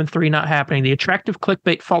Wonder Woman 3 not happening, the attractive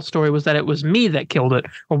clickbait false story was that it was me that killed it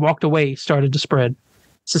or walked away started to spread.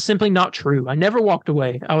 This is simply not true. I never walked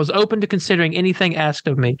away. I was open to considering anything asked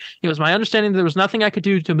of me. It was my understanding that there was nothing I could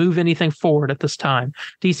do to move anything forward at this time.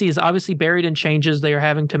 DC is obviously buried in changes they are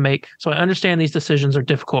having to make, so I understand these decisions are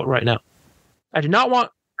difficult right now. I do not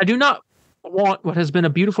want what has been a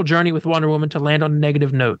beautiful journey with Wonder Woman to land on a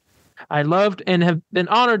negative note. I loved and have been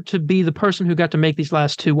honored to be the person who got to make these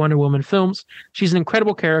last two Wonder Woman films. She's an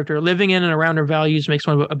incredible character. Living in and around her values makes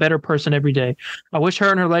one a better person every day. I wish her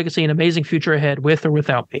and her legacy an amazing future ahead, with or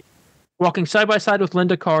without me. Walking side by side with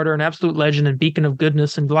Linda Carter, an absolute legend and beacon of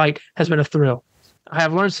goodness and light, has been a thrill. I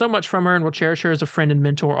have learned so much from her and will cherish her as a friend and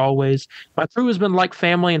mentor always. My crew has been like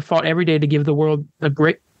family and fought every day to give the world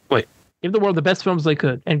the best films they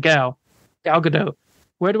could. And Gal Gadot.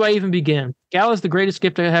 Where do I even begin? Gal is the greatest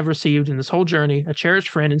gift I have received in this whole journey, a cherished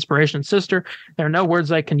friend, inspiration, and sister. There are no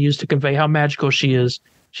words I can use to convey how magical she is.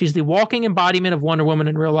 She's the walking embodiment of Wonder Woman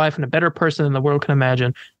in real life and a better person than the world can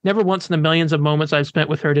imagine. Never once in the millions of moments I've spent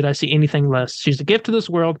with her did I see anything less. She's a gift to this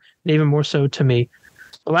world, and even more so to me.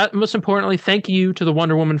 Most importantly, thank you to the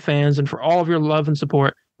Wonder Woman fans and for all of your love and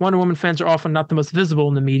support. Wonder Woman fans are often not the most visible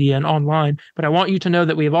in the media and online, but I want you to know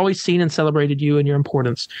that we have always seen and celebrated you and your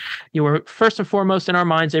importance. You were first and foremost in our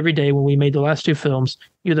minds every day when we made the last two films.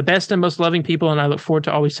 You're the best and most loving people, and I look forward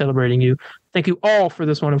to always celebrating you. Thank you all for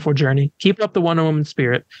this wonderful journey. Keep up the Wonder Woman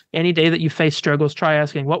spirit. Any day that you face struggles, try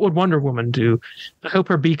asking, what would Wonder Woman do? I hope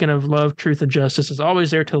her beacon of love, truth, and justice is always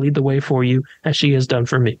there to lead the way for you, as she has done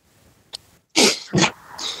for me.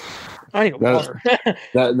 I need water.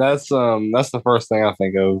 That's the first thing I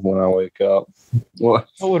think of when I wake up. What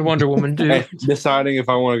would Wonder Woman do? Deciding if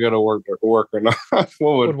I want to go to work or not.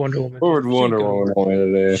 What would Wonder Woman? What would Wonder Woman want me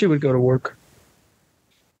to do? She would go to work.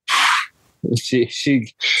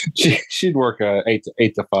 She'd work 8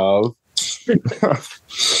 to 5.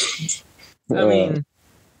 I mean,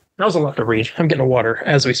 that was a lot to read. I'm getting water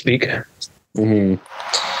as we speak. Mm-hmm.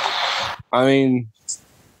 I mean,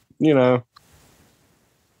 you know,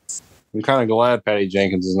 I'm kind of glad Patty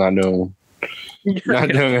Jenkins is not doing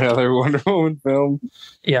another Wonder Woman film.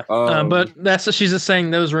 Yeah, but she's just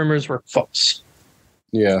saying those rumors were false.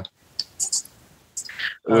 Yeah.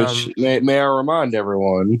 Which may I remind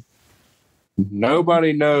everyone,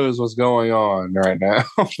 nobody knows what's going on right now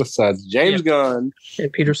besides James Gunn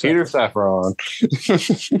and Peter Safran.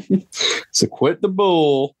 So quit the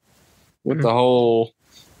bull with the whole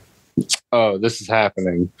oh, this is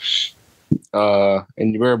happening. And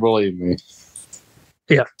you better believe me.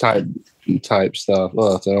 Yeah. Type stuff.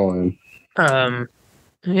 Oh, that's annoying.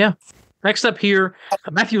 Yeah. Next up here,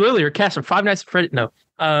 Matthew Lillard cast in Five Nights at Freddy's. No.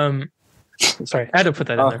 Sorry, I had to put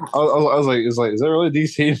that in there. I was like, is that really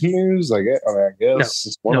DC news? Like, I guess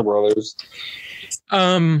it's Warner Brothers.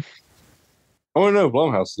 Oh no,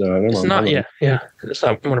 Blumhouse is doing it. It's not. Yeah. It's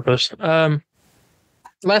not Warner Brothers.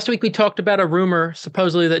 Last week we talked about a rumor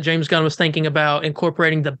supposedly that James Gunn was thinking about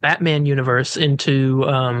incorporating the Batman universe into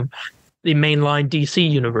the mainline DC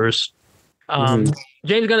universe.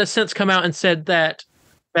 James Gunn has since come out and said that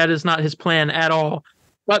is not his plan at all.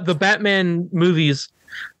 But the Batman movies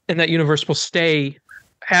in that universe will stay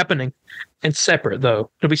happening and separate, though.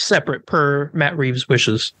 It'll be separate per Matt Reeves'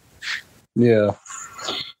 wishes. Yeah.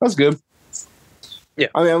 That's good. Yeah.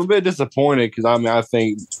 I mean, I'm a bit disappointed because I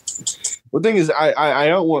think the thing is, I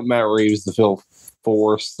don't want Matt Reeves to feel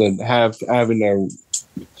forced and having to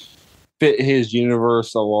fit his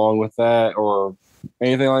universe along with that or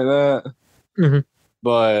anything like that. Mm-hmm.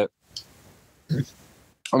 But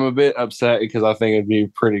I'm a bit upset because I think it'd be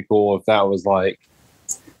pretty cool if that was like,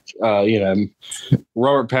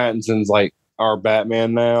 Robert Pattinson's like our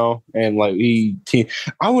Batman now, and like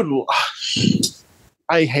I won't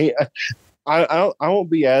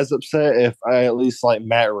be as upset if I at least like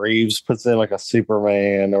Matt Reeves puts in like a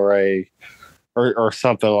Superman or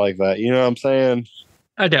something like that. You know what I'm saying?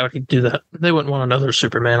 I doubt he'd do that. They wouldn't want another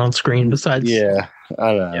Superman on screen besides. Yeah,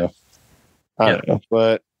 I know. Yeah. I don't know.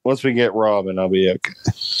 But once we get Robin, I'll be okay.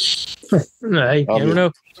 Hey, you never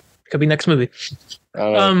know. Could be next movie.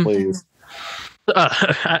 I know, please.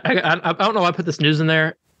 I don't know why I put this news in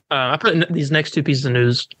there. I put in these next two pieces of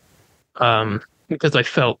news because I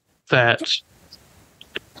felt that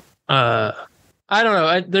I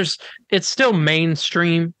don't know. It's still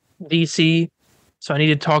mainstream DC, so I need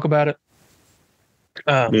to talk about it.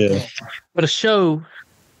 Yeah. But a show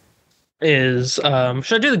is should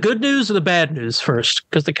I do the good news or the bad news first?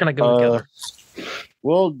 Because they kind of go together.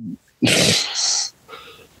 Well,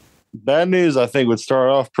 bad news I think would start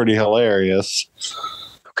off pretty hilarious.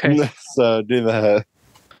 Okay. So do that.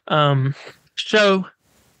 Show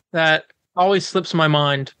that always slips my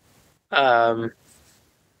mind. But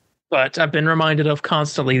I've been reminded of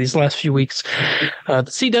constantly these last few weeks. The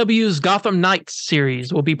CW's Gotham Knights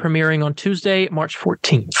series will be premiering on Tuesday, March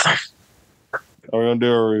 14th. Are we going to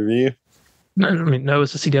do a review? No,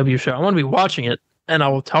 it's a CW show. I want to be watching it, and I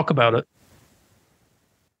will talk about it.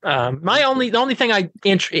 The only thing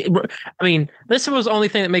this was the only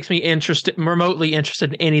thing that makes me remotely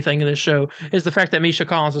interested in anything in this show is the fact that Misha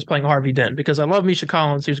Collins is playing Harvey Dent, because I love Misha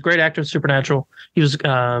Collins. He was a great actor in Supernatural. He was,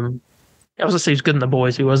 I was gonna say he's good in The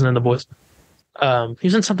Boys. He wasn't in The Boys. He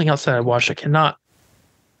was in something else that I watched. I cannot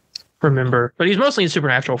remember, but he's mostly in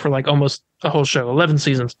Supernatural for like almost the whole show, 11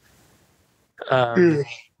 seasons.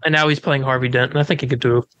 And now he's playing Harvey Dent, and I think he could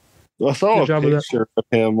do. I saw a picture of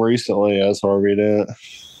him recently as Harvey Dent.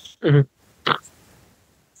 Mm-hmm.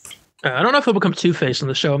 I don't know if he'll become Two-Face in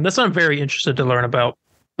the show. That's what I'm very interested to learn about.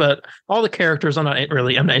 But all the characters, I'm not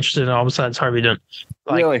interested in all besides Harvey Dent.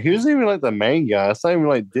 He wasn't even like the main guy. It's not even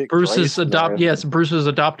like Dick Bruce's Bruce's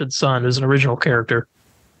adopted son is an original character.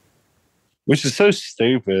 Which is so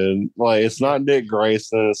stupid. Like, it's not Dick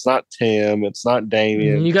Grayson, it's not Tim, it's not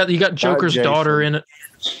Damien. And you got Joker's daughter in it,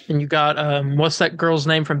 and you got what's that girl's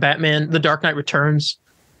name from Batman: The Dark Knight Returns?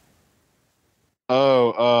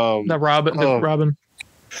 The Robin.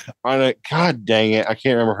 I know. God dang it, I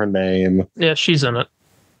can't remember her name. Yeah, she's in it.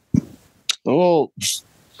 Well,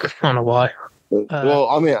 I don't know why.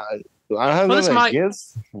 I mean, I have nothing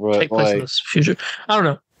against. Take place in this future. I don't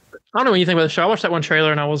know. I don't know anything about the show. I watched that one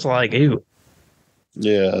trailer and I was like, ew.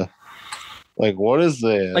 Yeah. Like, what is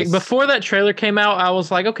this? Like, before that trailer came out, I was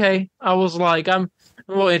like, okay. I was like, I'm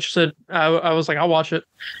a little interested. I was like, I'll watch it.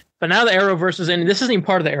 But now the Arrowverse is in. This isn't even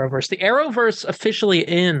part of the Arrowverse. The Arrowverse officially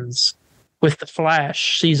ends with the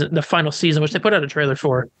Flash season, the final season, which they put out a trailer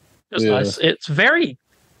for. It was nice. It's very,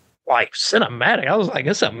 like, cinematic. I was like,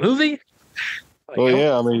 it's a movie? Like,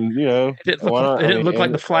 yeah, I mean, it didn't look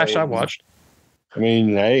like the Flash I watched. I mean,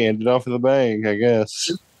 hey, ended off with a bang, I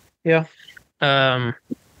guess. Yeah. I'm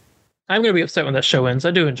going to be upset when that show ends.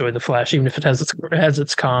 I do enjoy the Flash, even if it has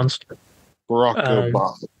its cons. Barack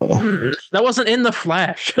Obama. That wasn't in the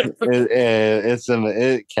Flash.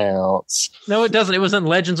 It counts. No, it doesn't. It was in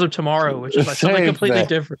Legends of Tomorrow, which is like something completely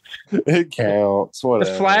different. It counts.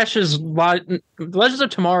 Whatever. The Flash is Legends of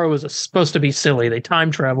Tomorrow is supposed to be silly. They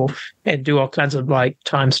time travel and do all kinds of like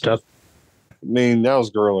time stuff. I mean, that was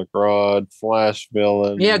Gorilla Grodd, Flash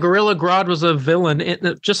villain. Yeah, Gorilla Grodd was a villain,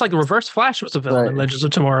 just like the Reverse Flash was a villain in Legends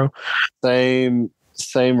of Tomorrow. Same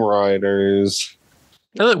Same writers.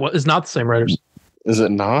 No, it's not the same writers. Is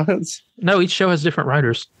it not? No, each show has different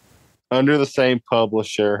writers. Under the same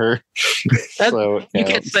publisher. So it you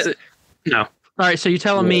can't say that. No. All right, so you're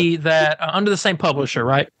telling me that under the same publisher,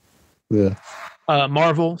 right? Yeah.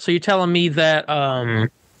 Marvel. So you're telling me that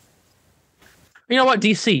you know what,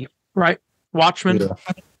 DC, right? Watchmen,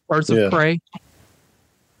 Birds of Prey.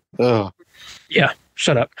 Oh. Yeah,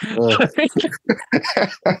 shut up. God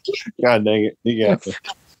dang it. You got it.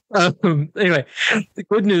 Anyway, the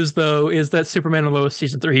good news, though, is that Superman and Lois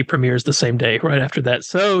Season 3 premieres the same day, right after that.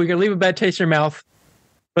 So you're going to leave a bad taste in your mouth,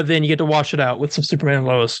 but then you get to wash it out with some Superman and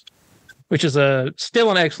Lois, which is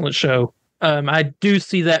still an excellent show. I do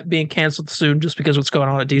see that being canceled soon just because of what's going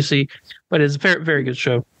on at DC, but it's a very, very good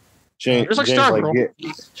show. James,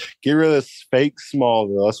 get rid of this fake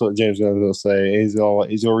Smallville. That's what James Gunn's going to say. He's going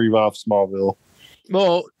to revive Smallville.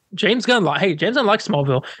 Well, James Gunn likes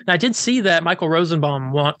Smallville. And I did see that Michael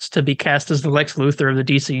Rosenbaum wants to be cast as the Lex Luthor of the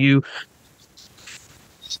DCU.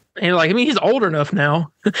 And he's old enough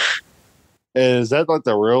now. Is that like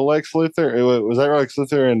the real Lex Luthor? Was that Lex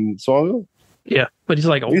Luthor in Smallville? Yeah, but he's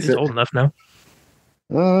like he's old enough now.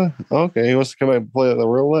 Okay. He wants to come back and play the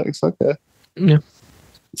real Lex. Okay. Yeah.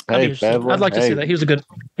 Hey, I'd like to see that. He was a good.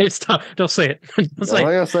 It's tough. Don't say it. I'm not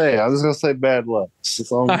gonna say it. I was gonna say bad luck.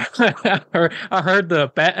 I heard the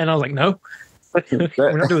bat, and I was like, no.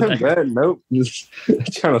 We're not doing that. Bad, nope. Just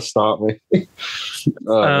trying to stop me.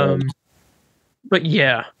 But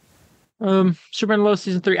yeah, Superman Lois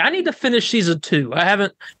Season 3. I need to finish Season 2. I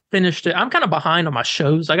haven't finished it. I'm kind of behind on my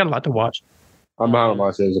shows. I got a lot to watch. I'm behind on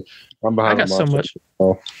my season. I got so much.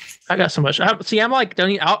 I got so much. I'm like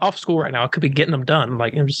off school right now. I could be getting them done.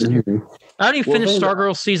 Like I'm just. I haven't even finished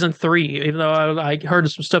Stargirl Season 3, even though I heard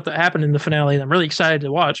some stuff that happened in the finale. And I'm really excited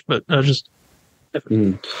to watch, but I just.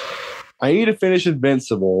 I need to finish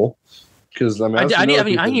Invincible because I need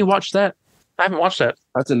to watch that. I haven't watched that.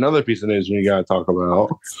 That's another piece of news we got to talk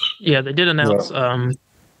about. Yeah, they did announce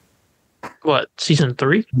Season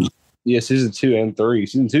 3? Yeah, Season 2 and 3.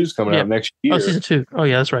 Season 2 is coming out next year. Oh, Season 2. Oh,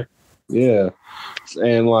 yeah, that's right. Yeah.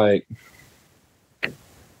 And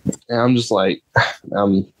I'm just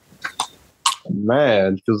I'm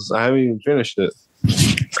mad because I haven't even finished it.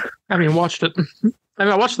 I haven't even watched it.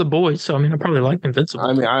 I watched The Boys, so I probably like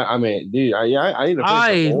Invincible. Dude, I need to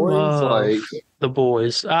finish The Boys. Love The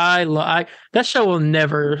Boys. That show will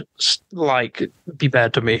never be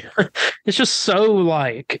bad to me. It's just so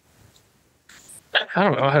I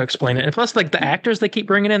don't know how to explain it. And plus, the actors they keep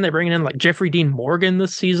bringing in, they're bringing in Jeffrey Dean Morgan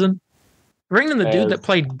this season. Bringing in the dude that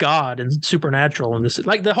played God in Supernatural, and this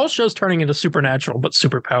the whole show's turning into Supernatural, but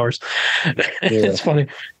superpowers. It's funny.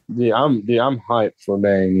 Yeah, I'm hyped for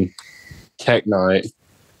dang Tech Knight.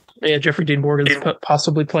 Yeah, Jeffrey Dean Morgan's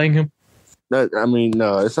possibly playing him. No,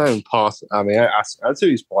 it's not even possible. That's who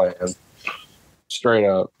he's playing. Straight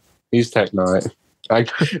up, he's Tech Knight.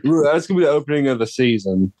 That's gonna be the opening of the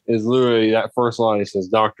season. Is literally that first line. He says,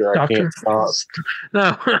 "Doctor, I can't stop."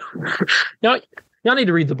 No, y'all need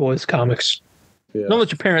to read The Boys comics. Yeah. Don't let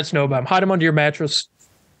your parents know about them. Hide them under your mattress.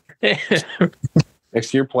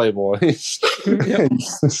 Next to your Playboys.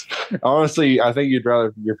 Yep. Honestly, I think you'd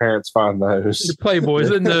rather your parents find those. Your Playboys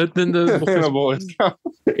than the Boys.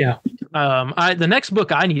 Yeah. The next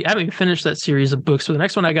book I haven't even finished that series of books, so the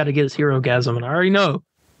next one I got to get is Herogasm, and I already know.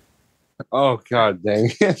 Oh God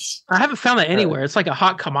dang it. I haven't found that anywhere. It's like a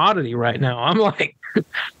hot commodity right now. I'm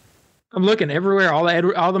looking everywhere. All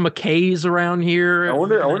the McKays around here. I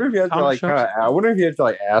wonder if you have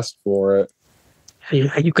to ask for it. Hey,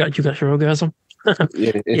 you got Herogasm?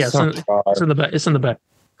 It's in the back. It's in the back.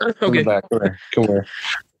 Okay. In the back. Come here.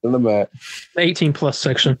 In the back. The 18+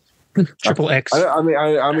 section. Triple X. Dude,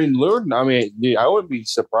 I wouldn't be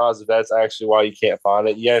surprised if that's actually why you can't find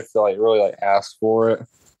it. You have to really ask for it.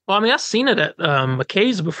 Well, I've seen it at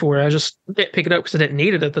McKay's before. I just didn't pick it up because I didn't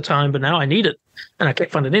need it at the time, but now I need it, and I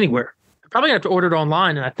can't find it anywhere. I'm probably gonna have to order it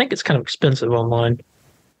online, and I think it's kind of expensive online.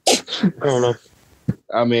 I don't know.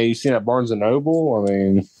 You seen it at Barnes & Noble?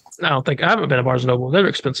 I haven't been at Barnes & Noble. They're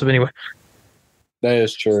expensive anyway. That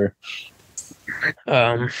is true.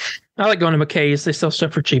 I like going to McKay's. They sell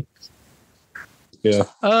stuff for cheap. Yeah.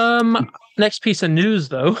 Next piece of news,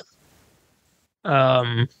 though.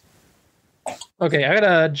 Okay, I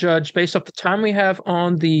gotta judge based off the time we have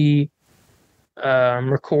on the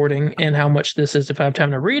recording and how much this is if I have time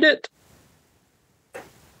to read it.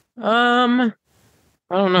 I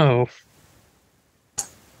don't know.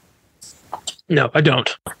 No, I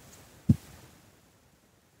don't.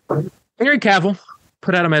 Henry Cavill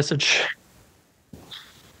put out a message.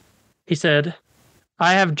 He said,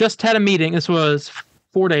 I have just had a meeting. This was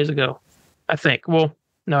 4 days ago, I think. Well,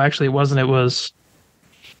 no, actually it wasn't. It was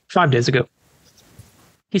 5 days ago.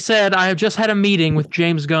 He said, I have just had a meeting with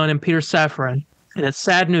James Gunn and Peter Safran, and it's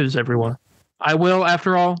sad news, everyone. I will,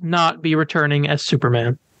 after all, not be returning as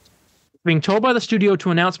Superman. Being told by the studio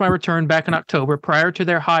to announce my return back in October prior to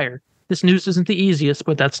their hire, this news isn't the easiest,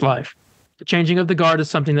 but that's life. The changing of the guard is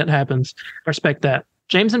something that happens. I respect that.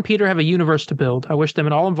 James and Peter have a universe to build. I wish them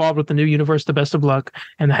and all involved with the new universe the best of luck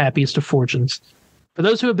and the happiest of fortunes. For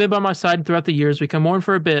those who have been by my side throughout the years, we can mourn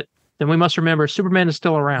for a bit, then we must remember Superman is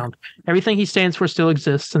still around. Everything he stands for still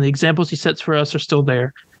exists, and the examples he sets for us are still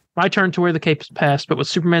there. My turn to wear the cape is past, but what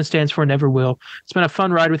Superman stands for never will. It's been a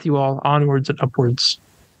fun ride with you all, onwards and upwards.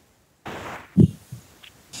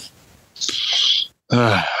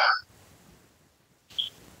 Yeah,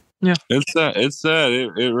 it's sad.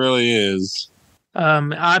 It really is.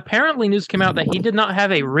 Apparently, news came out that he did not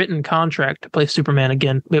have a written contract to play Superman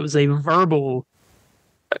again. It was a verbal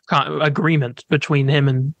agreement between him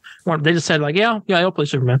and Warner. They just said, like, yeah, he'll play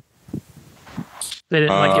Superman. They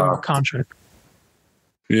didn't give him a contract.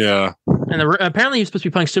 Yeah. And apparently he was supposed to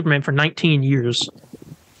be playing Superman for 19 years.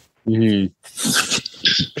 Mm-hmm.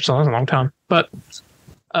 Which is a long time. But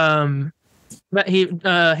Henry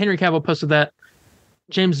Cavill posted that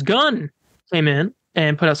James Gunn came in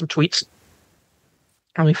and put out some tweets.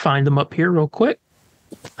 Let me find them up here real quick.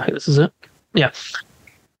 Okay, this is it. Yeah.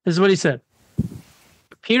 This is what he said.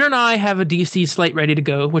 Peter and I have a DC slate ready to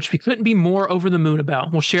go, which we couldn't be more over the moon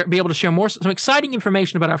about. We'll be able to share some exciting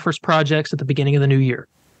information about our first projects at the beginning of the new year.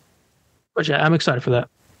 Which I'm excited for that.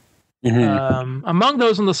 Mm-hmm. Among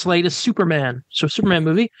those on the slate is Superman. So Superman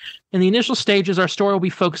movie. In the initial stages, our story will be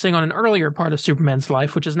focusing on an earlier part of Superman's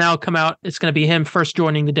life, which has now come out. It's going to be him first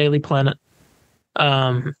joining the Daily Planet.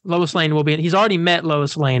 Lois Lane will be he's already met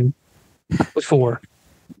Lois Lane before.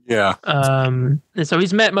 Yeah. And so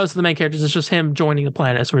he's met most of the main characters. It's just him joining the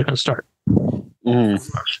planet. So we're going to start. Mm.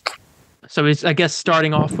 So he's, I guess,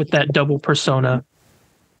 starting off with that double persona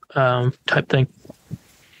type thing.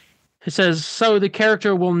 He says, so the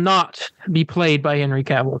character will not be played by Henry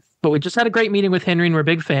Cavill, but we just had a great meeting with Henry and we're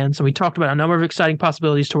big fans, and we talked about a number of exciting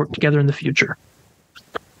possibilities to work together in the future.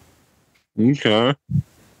 Okay.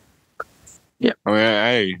 Yeah.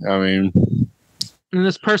 I mean. And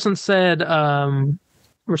this person said,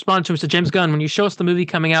 responded to him, said, James Gunn, when you show us the movie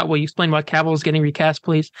coming out, will you explain why Cavill is getting recast,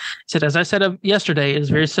 please? He said, as I said yesterday, it is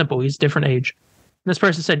very simple. He's a different age. And this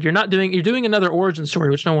person said, you're doing another origin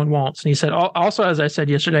story, which no one wants. And he said, also, as I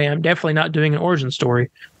said yesterday, I'm definitely not doing an origin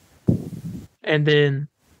story. And then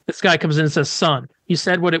this guy comes in and says, son, you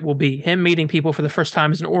said what it will be. Him meeting people for the first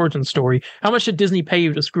time is an origin story. How much did Disney pay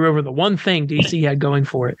you to screw over the one thing DC had going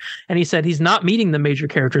for it? And he said, he's not meeting the major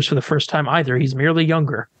characters for the first time either. He's merely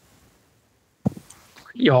younger.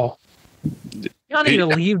 Y'all need to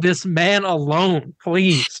leave this man alone,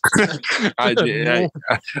 please.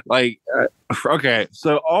 Okay,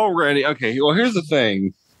 so already, well, here's the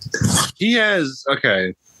thing.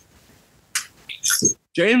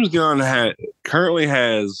 James Gunn currently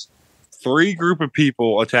has 3 group of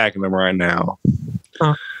people attacking him right now.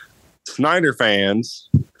 Snyder fans,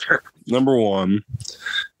 number 1,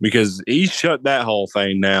 because he shut that whole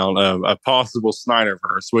thing down of a possible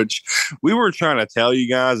Snyderverse, which we were trying to tell you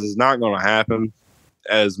guys is not going to happen.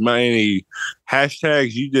 As many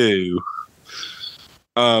hashtags you do,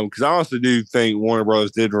 because I also do think Warner Brothers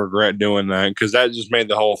did regret doing that, because that just made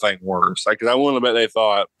the whole thing worse. Like, I want to bet they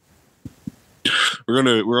thought we're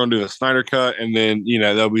gonna do a Snyder cut and then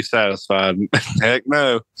they'll be satisfied. Heck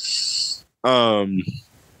no.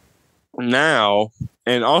 Now,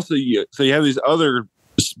 and also so you have these other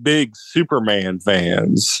big Superman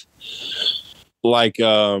fans, like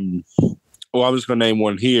well, I'm just going to name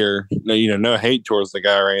one here. No hate towards the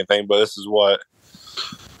guy or anything, but this is what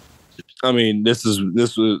I mean. This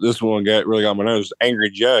one really got my nose. Angry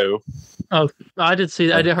Joe. Oh, I did see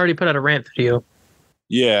that. I heard he put out a rant video.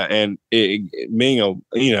 Yeah, and it being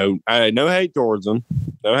I had no hate towards him,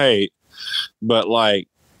 no hate, but like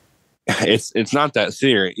it's not that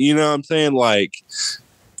serious. You know what I'm saying? Like,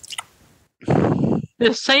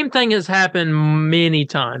 the same thing has happened many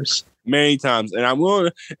times. And I'm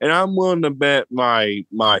willing to bet my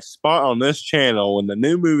spot on this channel when the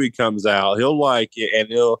new movie comes out, he'll like it and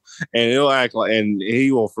he'll act like, and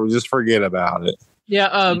he will just forget about it.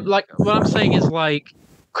 Yeah, like what I'm saying is like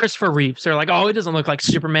Christopher Reeves. They're like, oh, he doesn't look like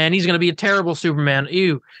Superman. He's going to be a terrible Superman.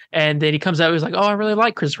 Ew. And then he comes out, he's like, oh, I really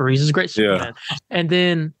like Christopher Reeves. He's a great Superman. Yeah. And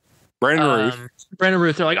then Brandon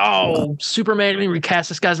Ruth, they're like, oh, Superman, recast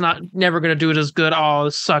this guy's never going to do it as good. Oh,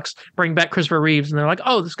 this sucks. Bring back Christopher Reeves. And they're like,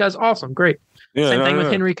 oh, this guy's awesome. Great. Yeah, Same thing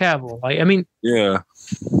with Henry Cavill. Like, I mean, yeah,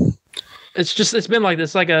 it's been like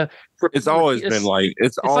this. It's always been like,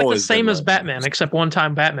 it's always like the same as Batman, except one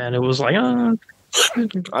time Batman, it was like,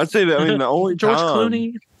 I'd say that. I mean, the only George time,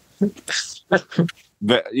 Clooney.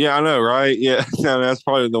 yeah, I know, right? Yeah, no, that's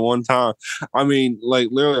probably the one time. I mean, like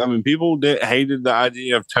literally, I mean, people hated the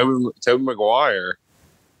idea of Tobey Maguire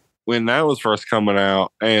when that was first coming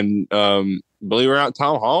out, and believe it or not,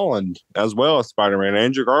 Tom Holland as well as Spider-Man,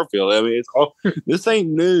 Andrew Garfield. I mean, this ain't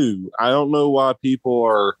new. I don't know why people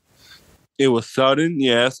are. It was sudden,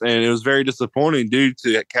 yes, and it was very disappointing due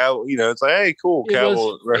to Cavill. You know, it's like, hey, cool,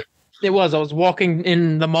 Cavill. It was. I was walking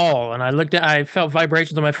in the mall and I felt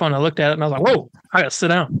vibrations on my phone. I looked at it and I was like, whoa, I gotta sit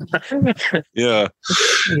down. Yeah.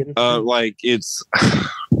 Like it's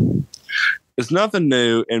nothing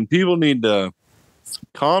new and people need to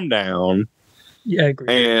calm down. Yeah, I agree.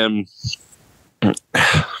 And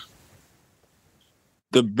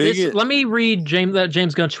the biggest. Let me read that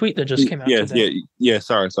James Gunn tweet that just came out. Yes, today. yeah.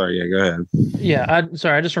 Sorry. Yeah, go ahead. Yeah, I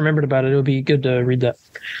just remembered about it. It would be good to read that.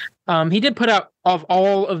 He did put out of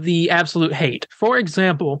all of the absolute hate. For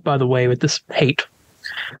example, by the way, with this hate,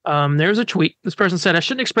 there's a tweet. This person said, "I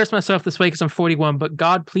shouldn't express myself this way because I'm 41, but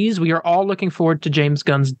God, please, we are all looking forward to James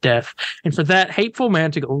Gunn's death, and for that hateful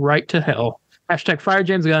man to go right to hell." Hashtag fire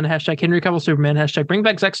James Gunn. Hashtag Henry Cavill Superman. Hashtag bring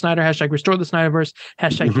back Zack Snyder. Hashtag restore the Snyderverse.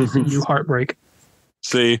 Hashtag DCU heartbreak.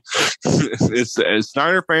 See,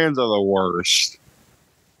 Snyder fans are the worst.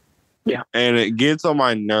 Yeah, and it gets on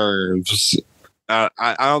my nerves.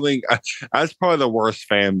 I don't think that's probably the worst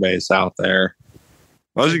fan base out there.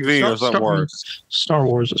 I was thinking of something worse. Star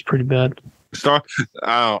Wars is pretty bad.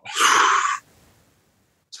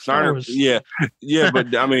 Snyder, yeah,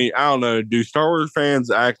 but I mean, I don't know. Do Star Wars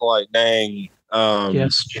fans act like dang?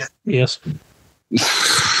 Yes.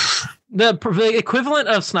 The equivalent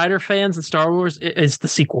of Snyder fans in Star Wars is the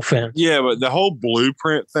sequel fans. Yeah, but the whole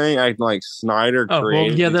blueprint thing, acting like Snyder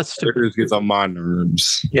created. Well, yeah, that's stupid. Gets on my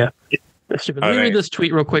nerves. Yeah, that's stupid. Let me read this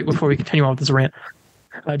tweet real quick before we continue on with this rant.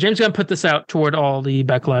 James Gunn put this out toward all the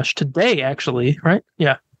backlash today, actually, right?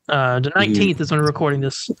 Yeah. The 19th is when we're recording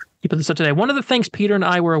this. He put this up today. One of the things Peter and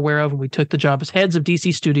I were aware of when we took the job as heads of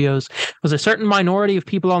DC Studios was a certain minority of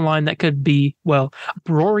people online that could be, well,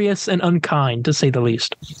 uproarious and unkind, to say the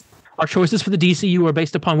least. Our choices for the DCU are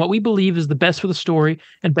based upon what we believe is the best for the story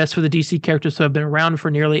and best for the DC characters who have been around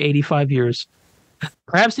for nearly 85 years.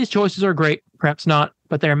 Perhaps these choices are great, perhaps not,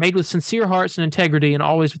 but they are made with sincere hearts and integrity and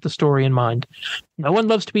always with the story in mind. No one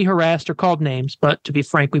loves to be harassed or called names, but to be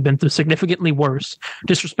frank, we've been through significantly worse.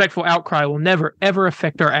 Disrespectful outcry will never, ever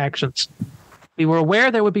affect our actions. We were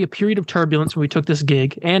aware there would be a period of turbulence when we took this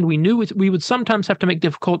gig, and we knew we would sometimes have to make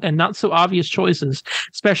difficult and not so obvious choices,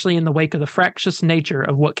 especially in the wake of the fractious nature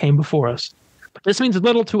of what came before us. But this means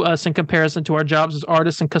little to us in comparison to our jobs as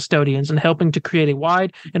artists and custodians in helping to create a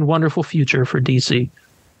wide and wonderful future for DC.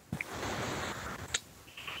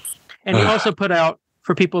 And he also put out,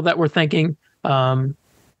 for people that were thinking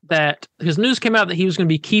that his news came out that he was going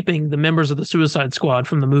to be keeping the members of the Suicide Squad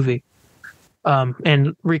from the movie.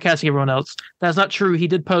 And recasting everyone else. That's not true. He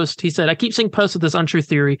did post. He said, "I keep seeing posts of this untrue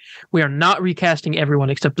theory. We are not recasting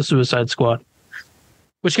everyone except the Suicide Squad,"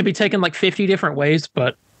 which could be taken like 50 different ways.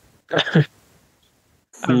 But I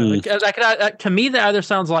don't know. To me, that either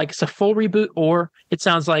sounds like it's a full reboot, or it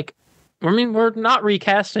sounds like, I mean, we're not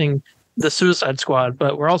recasting the Suicide Squad,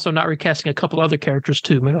 but we're also not recasting a couple other characters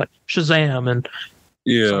too, maybe like Shazam and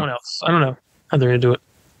someone else. I don't know how they're gonna do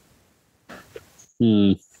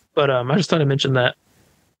it. But I just thought I'd mention that.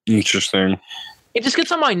 Interesting. It just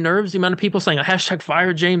gets on my nerves, the amount of people saying, hashtag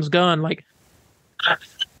fire James Gunn. Like,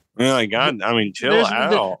 yeah, God, I mean, chill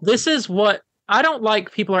out. This is what I don't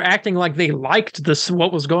like. People are acting like they liked this,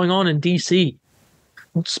 what was going on in DC.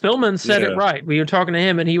 Spillman said it right. We were talking to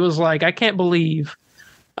him, and he was like, I can't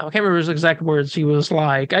remember his exact words. He was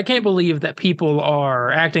like, I can't believe that people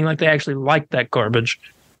are acting like they actually like that garbage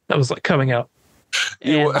that was like coming out.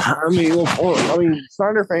 I mean,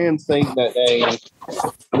 Snyder fans think that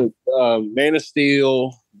Man of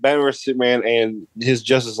Steel, Batman vs Superman, and his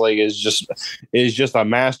Justice League is just a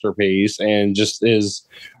masterpiece, and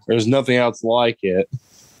there's nothing else like it.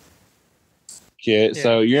 Okay,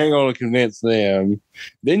 so you ain't going to convince them.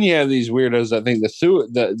 Then you have these weirdos that think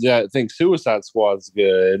that think Suicide Squad's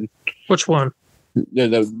good. Which one? But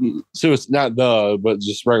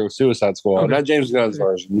just regular Suicide Squad, not James Gunn's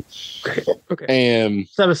version. Okay. And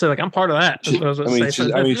so I was like, I'm part of that.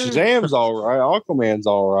 Shazam's all right, Aquaman's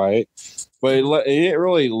all right, but it didn't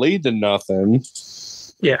really lead to nothing.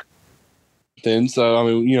 Yeah. Then I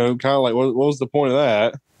mean, kind of like, what was the point of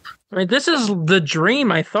that? I mean, this is the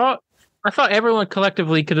dream. I thought everyone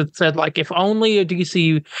collectively could have said, like, if only a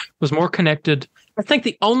DC was more connected. I think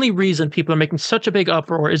the only reason people are making such a big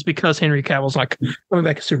uproar is because Henry Cavill's like going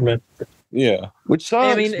back to Superman. Yeah, which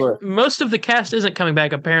sucks. I mean, but most of the cast isn't coming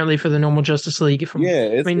back apparently for the normal Justice League.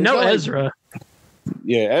 No Ezra.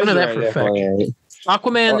 Yeah, I know that for a fact. Ain't.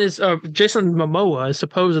 Aquaman is Jason Momoa is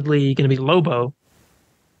supposedly going to be Lobo.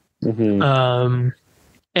 Mm-hmm.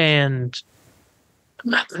 And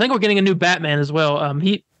I think we're getting a new Batman as well.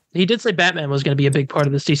 He did say Batman was going to be a big part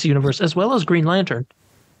of this DC universe, as well as Green Lantern.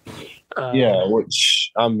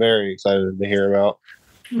 Which I'm very excited to hear about.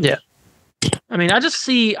 Yeah. I mean, I just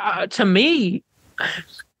see, to me,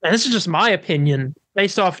 and this is just my opinion,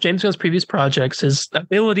 based off James Gunn's previous projects, his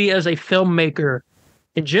ability as a filmmaker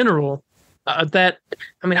in general, I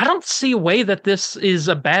don't see a way that this is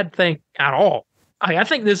a bad thing at all. I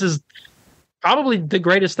think this is probably the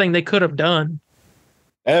greatest thing they could have done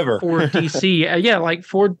ever for DC.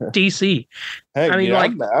 For DC. Heck,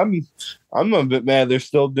 I'm a bit mad they're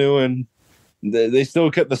still doing. They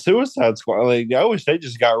still kept the Suicide Squad. Like, I wish they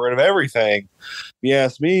just got rid of everything. If you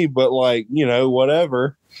ask me, but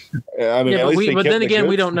whatever. I mean, but then again,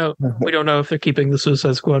 we don't know. We don't know if they're keeping the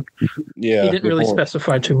Suicide Squad. Yeah, he didn't really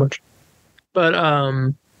specify too much. But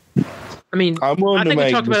I think we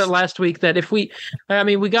talked about it last week that if we're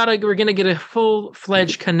gonna get a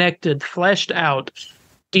full-fledged, connected, fleshed out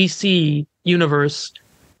DC universe,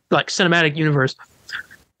 like cinematic universe,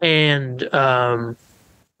 and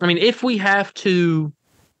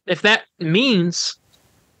if that means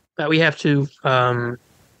that we have to kind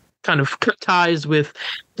of cut ties with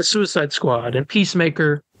the Suicide Squad and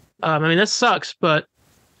Peacemaker, that sucks, but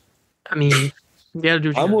you gotta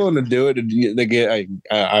do. I'm willing to do it to get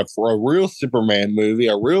a real Superman movie,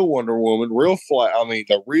 a real Wonder Woman,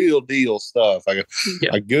 the real deal stuff, like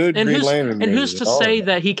a good Green Lantern movie. And who's to say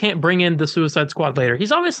that he can't bring in the Suicide Squad later?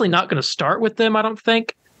 He's obviously not going to start with them, I don't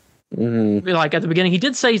think. Mm-hmm. Like at the beginning, he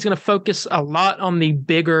did say he's going to focus a lot on the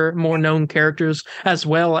bigger, more known characters, as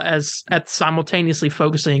well as at simultaneously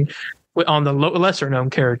focusing on the lesser known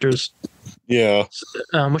characters. Yeah,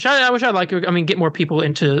 which I wish I'd like. Get more people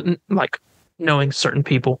into knowing certain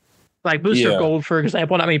people, like Booster Gold, for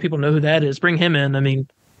example. Not many people know who that is. Bring him in.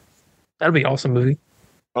 That'd be an awesome movie.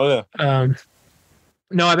 Oh yeah.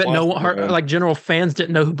 No, I bet general fans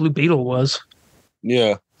didn't know who Blue Beetle was.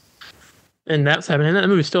 Yeah. And that's happening. That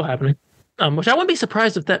movie's still happening. Which I wouldn't be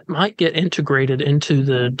surprised if that might get integrated into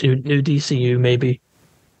the new DCU, maybe.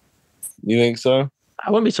 You think so? I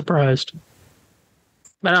wouldn't be surprised.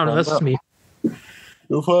 But I don't know. That's just me.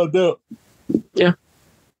 You'll find out. Yeah.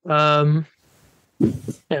 Ben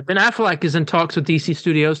Affleck is in talks with DC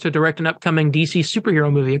Studios to direct an upcoming DC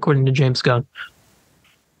superhero movie, according to James Gunn.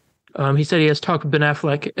 He said he has talked with Ben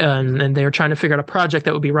Affleck, and they're trying to figure out a project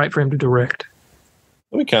that would be right for him to direct.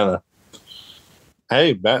 We kind of...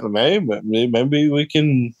 Hey, Batman, maybe we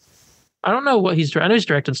can... I don't know what he's... I know he's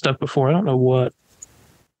directed stuff before. I don't know what.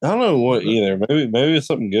 I don't know what either. Maybe it's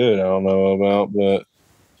something good I don't know about, but...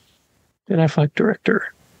 Ben Affleck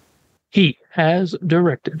director. He has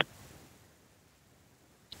directed.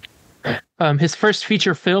 His first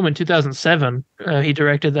feature film in 2007, he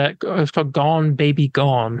directed that. It was called Gone, Baby,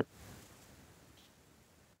 Gone.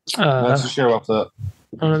 Not so sure about that.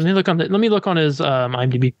 Let me look on his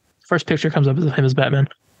IMDb. First picture comes up as him as Batman.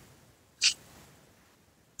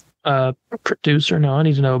 Producer, no, I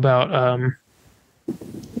need to know about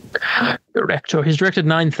director. He's directed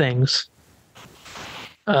 9 things.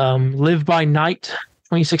 Live by Night,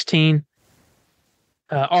 2016.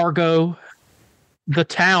 Argo, The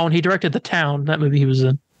Town. He directed The Town. That movie he was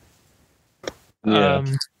in. Yeah.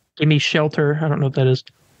 Give Me Shelter. I don't know what that is.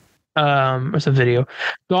 It's a video.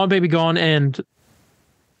 Gone Baby Gone, and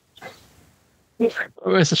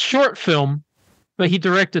it's a short film, but he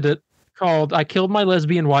directed it, called I Killed My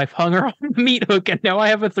Lesbian Wife, Hung Her on the Meat Hook, and Now I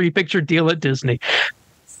Have a 3-Picture Deal at Disney.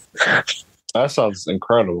 That sounds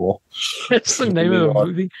incredible. That's the name of the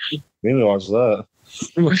movie. We need to watch that.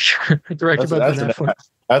 Directed by Ben Affleck.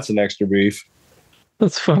 That's an extra beef.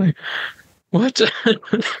 That's funny. What?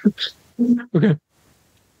 Okay.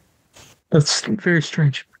 That's very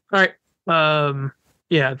strange. All right.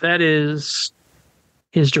 That is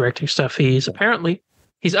his directing stuff. He's upcoming.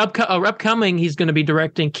 He's going to be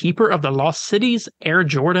directing Keeper of the Lost Cities, Air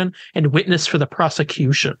Jordan, and Witness for the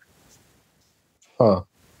Prosecution. Huh.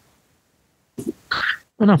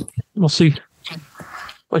 I don't know. We'll see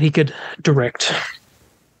what he could direct.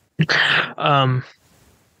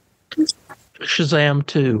 Shazam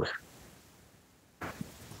 2.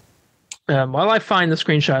 While I find the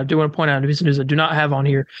screenshot, I do want to point out a piece of news I do not have on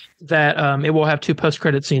here that it will have 2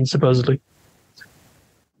 post-credit scenes, supposedly.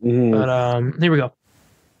 Mm-hmm. But here we go.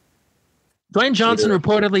 Dwayne Johnson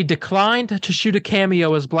reportedly declined to shoot a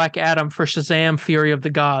cameo as Black Adam for Shazam: Fury of the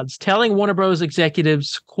Gods, telling Warner Bros.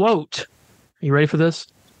 Executives, quote, are you ready for this?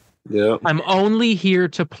 Yeah. I'm only here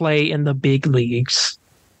to play in the big leagues.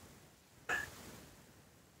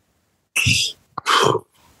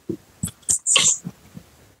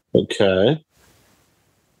 Okay.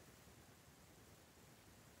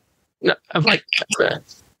 No, I'm like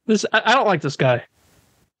this. I don't like this guy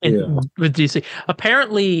with DC.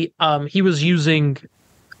 Apparently, he was using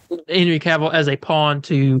Henry Cavill as a pawn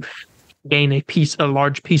to gain a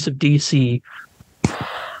large piece of DC,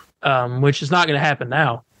 which is not going to happen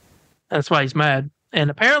now. That's why he's mad. And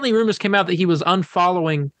apparently, rumors came out that he was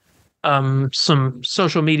unfollowing some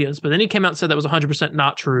social medias, but then he came out and said that was 100%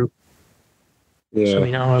 not true. Yeah. So, I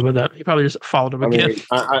mean, I don't know about that. He probably just followed him again.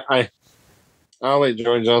 I think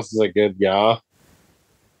Jordan Johnson's a good guy.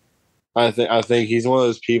 I think he's one of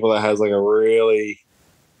those people that has like a really.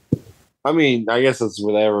 I mean, I guess it's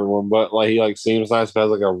with everyone, but like he like seems nice, but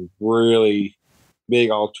has like a really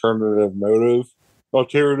big alternative motive.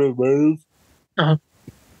 Uh-huh.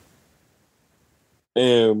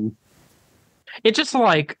 It just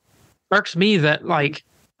like irks me that like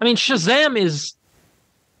I mean Shazam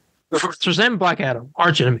and Black Adam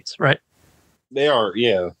arch enemies, right? They are,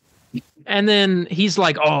 yeah. And then he's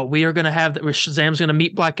like, "Oh, we are gonna have that. Shazam's gonna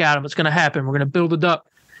meet Black Adam. It's gonna happen. We're gonna build it up."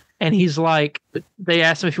 And he's like, they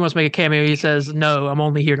asked him if he wants to make a cameo. He says, "No, I'm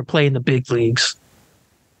only here to play in the big leagues."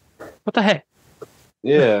 What the heck?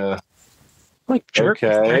 Yeah. Like jerk.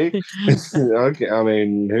 Okay. Okay. I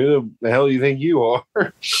mean, who the hell do you think you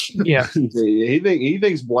are? Yeah. he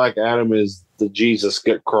thinks Black Adam is the Jesus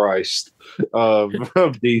Christ of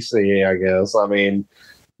DC. I guess. I mean,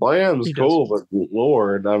 Black Adam's cool, but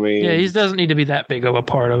Lord, I mean, yeah, he doesn't need to be that big of a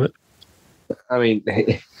part of it. I mean,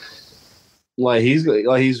 he's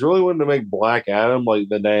really wanting to make Black Adam like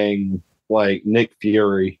the dang like Nick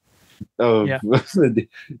Fury. You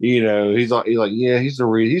know, he's like he's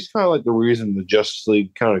kind of like the reason the Justice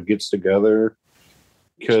League kind of gets together,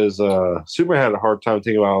 because Superman had a hard time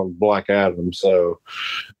thinking about Black Adam, so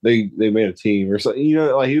they made a team or something. You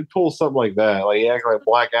know, like he would pull something like that. Like he act like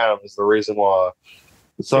Black Adam is the reason why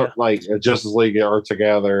like a Justice League are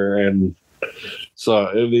together, and so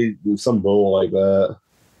it'd be some bull like that.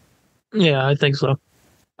 Yeah, I think so.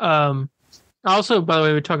 Also, by the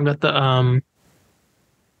way, we're talking about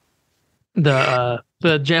the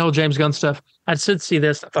whole James Gunn stuff. I did see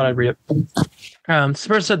this. I thought I'd read it. This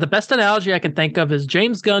person said the best analogy I can think of is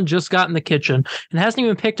James Gunn just got in the kitchen and hasn't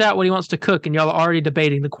even picked out what he wants to cook, and y'all are already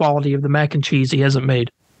debating the quality of the mac and cheese he hasn't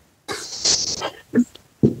made.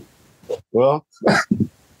 Well,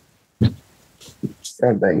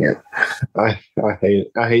 God dang it! I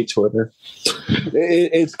hate Twitter.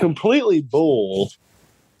 It's completely bull.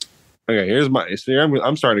 Okay, here's my. See,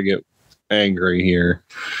 I'm starting to get angry here.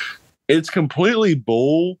 It's completely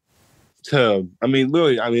bull.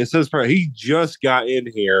 Literally, it says he just got in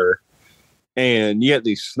here, and you got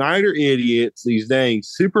these Snyder idiots, these dang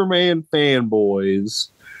Superman fanboys.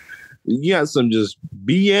 You got some just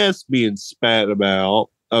BS being spat about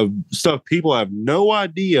of stuff people have no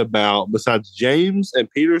idea about besides James and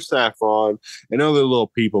Peter Safran and other little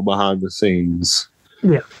people behind the scenes.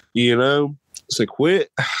 Yeah. You know? So quit.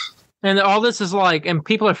 And all this is like, and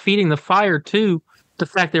people are feeding the fire too. The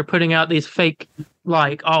fact they're putting out these fake,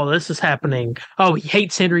 like, oh, this is happening. Oh, he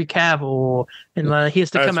hates Henry Cavill, and he has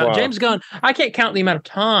to come out. Wild. James Gunn, I can't count the amount of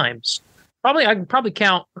times. I can probably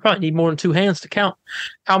need more than two hands to count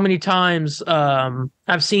how many times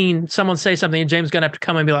I've seen someone say something and James Gunn have to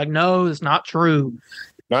come and be like, no, it's not true.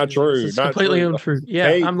 Not true. It's completely untrue. Yeah,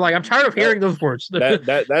 hey, I'm tired of hearing those words.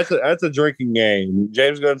 That's a drinking game.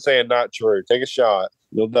 James Gunn saying not true. Take a shot.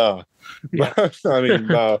 You'll die. Yeah.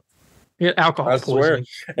 Alcohol. I swear.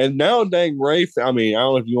 And now dang Ray, I don't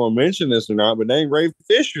know if you want to mention this or not, but dang Ray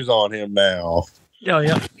Fisher's on him now. Oh,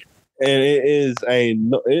 yeah. And it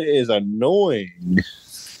is annoying.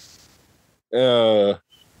 And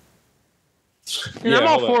I'm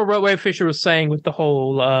all for what Ray Fisher was saying with the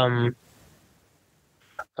whole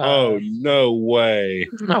oh, no way.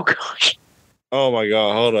 Oh, gosh. Oh, my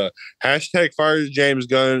God. Hold up. Hashtag fire James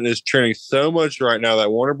Gunn is trending so much right now that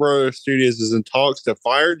Warner Brothers Studios is in talks to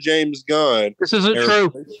fire James Gunn. This isn't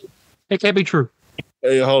true. It can't be true.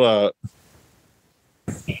 Hey, hold up.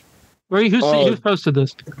 Who posted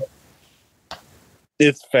this?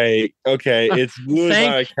 It's fake. Okay. It's really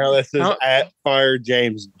my account that says at fire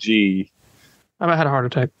James G. I had a heart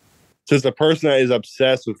attack. So it's the person that is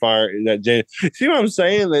obsessed with fire that James. See what I'm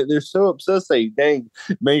saying? That they're so obsessed they dang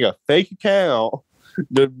make a fake account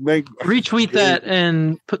to make retweet that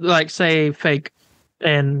and put say fake,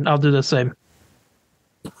 and I'll do the same.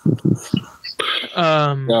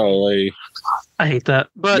 Golly. I hate that.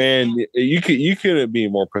 But man, you couldn't be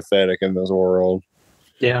more pathetic in this world.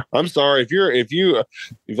 Yeah. I'm sorry if you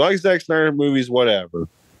like Zack Snyder movies, whatever,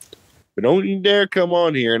 but don't you dare come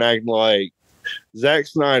on here and act like Zack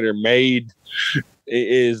Snyder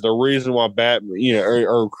is the reason why Batman,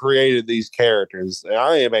 or created these characters.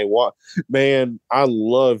 I am man. I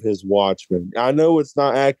love his Watchmen. I know it's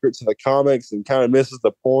not accurate to the comics and kind of misses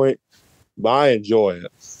the point, but I enjoy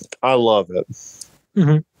it. I love it.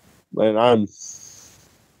 Mm-hmm. And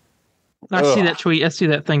I see that tweet. I see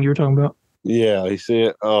that thing you were talking about. Yeah, you see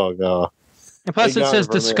it. Oh god. And plus, it says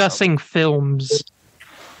discussing films.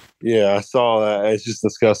 Yeah, I saw that. It's just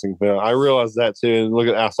disgusting film. I realized that too.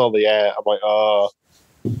 And I saw the ad. I'm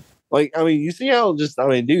like, you see how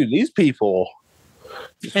dude, these people.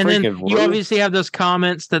 And then you obviously have those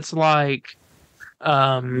comments that's like,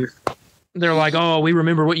 they're like, oh, we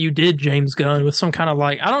remember what you did, James Gunn, with some kind of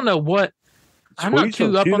like, I don't know what. I'm not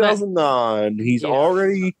too up on that. 2009, he's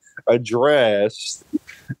already addressed,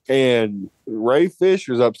 and Ray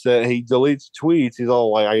Fisher's upset. He deletes tweets. He's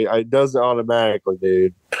all like, "I does it automatically,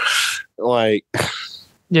 dude." Like,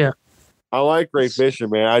 yeah, I like Ray Fisher,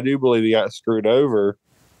 man. I do believe he got screwed over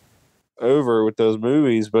with those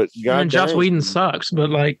movies, but Joss Whedon sucks. But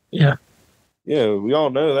like, yeah, we all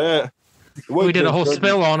know that. We did a whole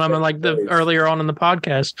spill on him, and like earlier on in the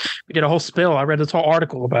podcast, we did a whole spill. I read this whole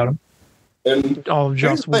article about him. And all of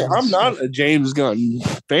Joss Whedon. I'm not a James Gunn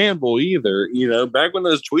fanboy either. Back when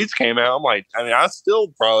those tweets came out, I'm like, I still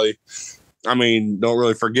probably, don't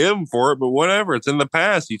really forgive him for it, but whatever. It's in the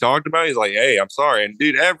past. He talked about it. He's like, hey, I'm sorry. And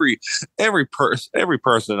dude, every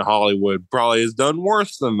person in Hollywood probably has done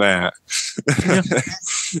worse than that.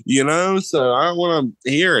 Yeah. So I want to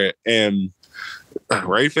hear it. And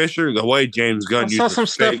Ray Fisher, the way James Gunn, I saw some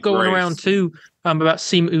stuff going around too. About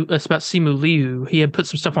Simu Liu. He had put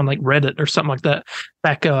some stuff on like Reddit or something like that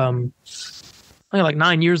back I think like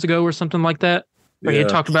 9 years ago or something like that. Where he had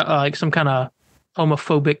talked about like some kind of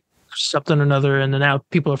homophobic something or another, and then now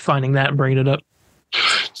people are finding that and bringing it up.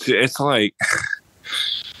 It's like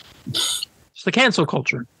it's the cancel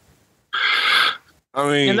culture.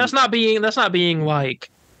 And that's not being like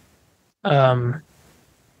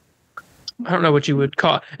I don't know what you would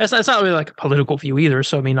call it. It's not really like a political view either.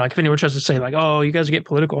 So, like if anyone tries to say like, oh, you guys get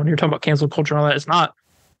political and you're talking about cancel culture and all that, it's not.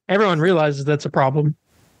 Everyone realizes that's a problem.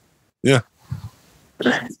 Yeah.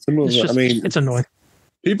 It's annoying.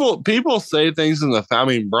 People say things in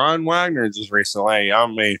the, Brian Wagner just recently,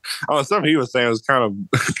 stuff he was saying was kind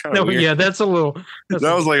of weird. Yeah, that's a little.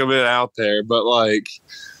 That was like a bit out there, but like,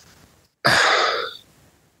 I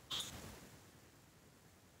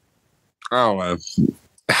don't know.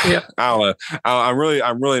 Yeah, I don't know.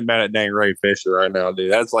 I'm really mad at dang Ray Fisher right now, dude.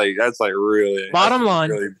 That's like really bottom line,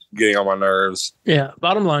 really getting on my nerves. Yeah,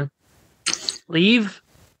 bottom line, leave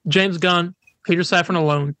James Gunn, Peter Safran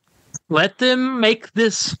alone. Let them make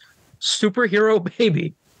this superhero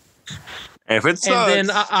baby. And if it sucks, and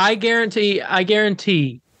then I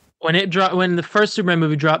guarantee when the first Superman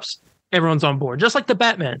movie drops, everyone's on board. Just like the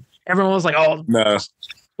Batman, everyone was like, "Oh no."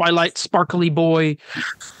 Twilight sparkly boy,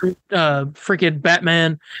 freaking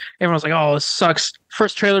Batman. Everyone's like, "Oh, this sucks."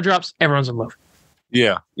 First trailer drops, everyone's in love.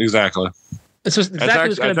 Yeah, exactly. It's just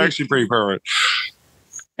that's actually pretty perfect.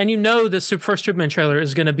 And the first Superman trailer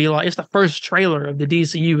is going to be like, it's the first trailer of the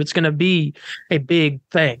DCU. It's going to be a big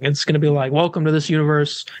thing. It's going to be like, welcome to this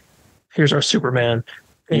universe. Here's our Superman.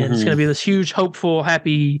 And it's going to be this huge, hopeful,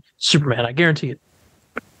 happy Superman. I guarantee it.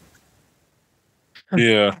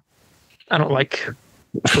 Yeah. I don't like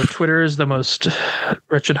Twitter is the most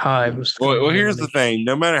wretched hive. Well, here's the thing.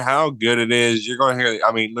 No matter how good it is, you're going to hear,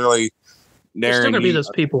 literally, there's still going to be those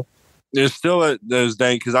people. There's still those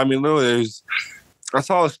days, because, literally, I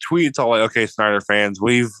saw this tweet. It's all like, okay, Snyder fans,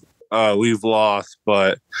 we've lost,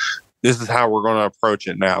 but this is how we're going to approach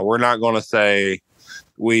it now. We're not going to say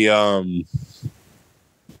we're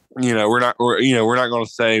not going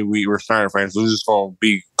to say we're Snyder fans. We're just going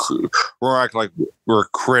to we're acting like we're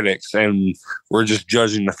critics and we're just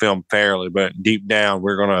judging the film fairly. But deep down,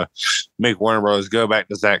 we're going to make Warner Bros. Go back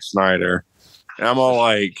to Zack Snyder. And I'm all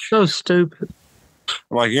like, so stupid.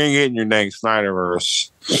 I'm like, you ain't getting your dang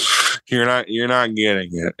Snyderverse. You're not getting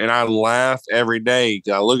it. And I laugh every day.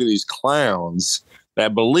 I look at these clowns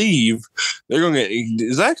that believe they're going to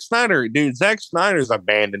get Zack Snyder. Dude, Zack Snyder's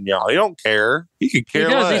abandoned y'all. He don't care. He could care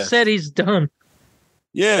less. He said he's done.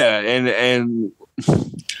 Yeah, and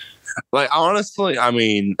like honestly, I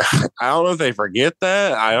don't know if they forget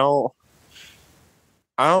that. I don't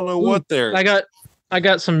know what they're. I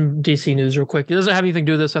got some DC news real quick. It doesn't have anything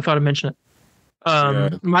to do with this. I thought I'd mention it.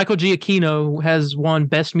 Michael Giacchino has won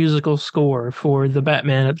Best Musical Score for the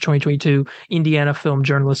Batman at the 2022 Indiana Film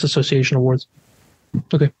Journalists Association Awards.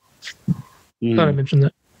 Okay. Thought I mentioned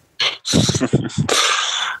that.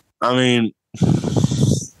 I mean,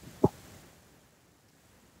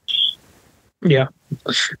 yeah.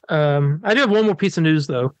 I do have one more piece of news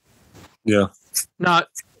though. Yeah. Not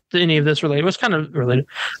to any of this related. It was kind of related.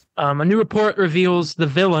 A new report reveals the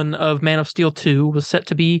villain of Man of Steel 2 was set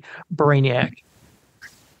to be Brainiac.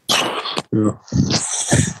 Yeah.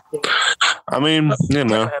 I mean, you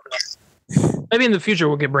know. Maybe in the future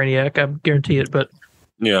we'll get Brainiac. I guarantee it, but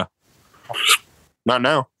yeah. Not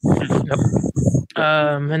now. Yep.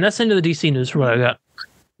 And that's into the DC news for what I got.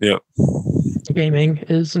 Yep. Gaming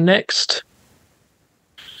is next.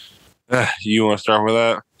 You want to start with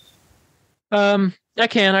that? I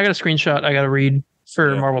can. I got a screenshot I got to read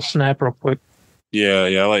for Marvel Snap real quick. Yeah,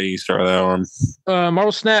 I'll let you start with that one.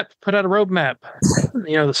 Marvel Snap put out a roadmap.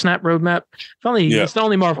 You know, the Snap roadmap. It's the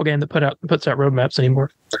only Marvel game that puts out roadmaps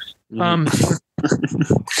anymore.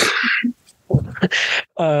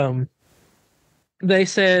 They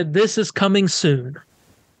said this is coming soon.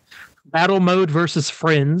 Battle mode versus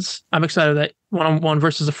friends. I'm excited that one-on-one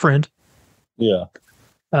versus a friend. Yeah.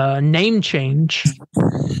 Name change.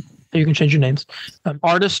 You can change your names.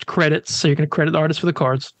 Artist credits, so you can credit the artist for the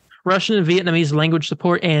cards. Russian and Vietnamese language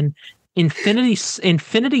support, and Infinity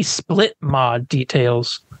Split mod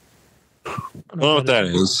details. I don't know what that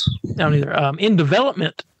is. I don't either. In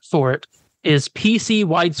development for it is PC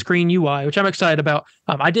widescreen UI, which I'm excited about.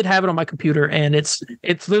 I did have it on my computer, and it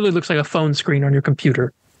literally looks like a phone screen on your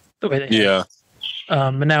computer. The way they have it.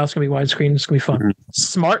 But now it's gonna be widescreen. It's gonna be fun. Mm-hmm.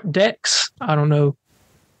 Smart decks. I don't know.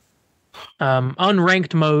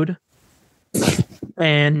 Unranked mode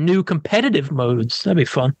and new competitive modes. That'd be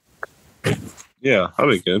fun. Yeah,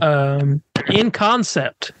 that'd be good. In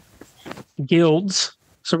concept, guilds.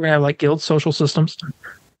 So we're gonna have like guild social systems.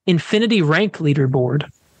 Infinity rank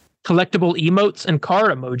leaderboard. Collectible emotes and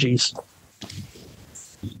card emojis.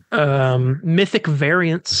 Mythic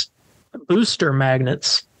variants. Booster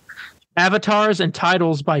magnets. Avatars and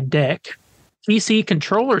titles by deck. PC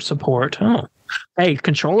controller support. Oh. Hey,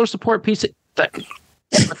 controller support PC.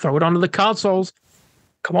 Throw it onto the consoles.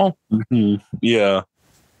 Come on. Mm-hmm. Yeah.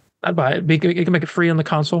 I'd buy it. You can make it free on the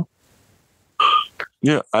console.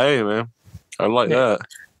 Yeah, man. I like that.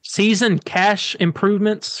 Season cache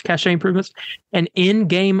improvements, and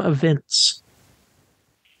in-game events.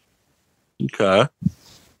 Okay.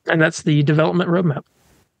 And that's the development roadmap.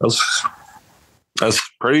 That's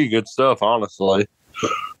pretty good stuff, honestly.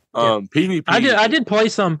 PvP. I did play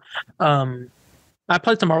some. I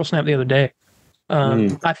played some Marvel Snap the other day.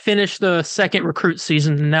 I finished the second recruit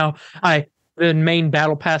season, and now the main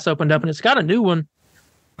battle pass opened up, and it's got a new one.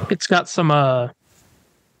 It's got some.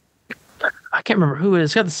 I can't remember who it is.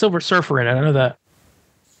 It's got the Silver Surfer in it. I know that.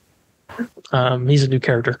 He's a new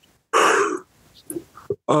character.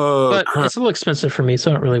 But it's a little expensive for me,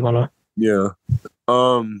 so I don't really want to. Yeah.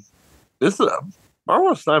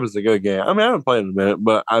 Marvel Snap is a good game. I mean, I haven't played in a minute,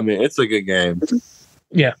 but I mean, it's a good game.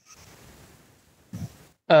 Yeah.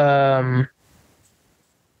 Let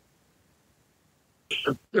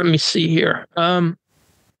me see here.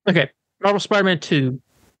 Okay. Marvel Spider-Man 2.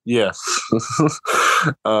 Yes.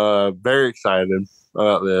 Very excited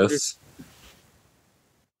about this.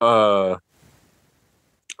 I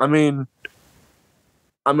mean,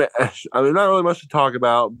 not really much to talk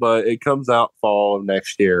about, but it comes out fall of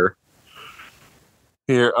next year.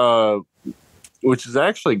 Here, which is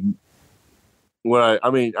actually what I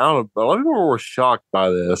don't know. A lot of people were shocked by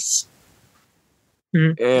this.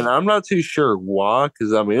 Mm-hmm. And I'm not too sure why,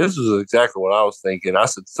 because I mean, this is exactly what I was thinking. I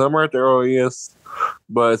said summer at the earliest,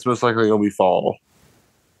 but it's most likely going to be fall.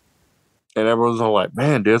 And everyone's all like,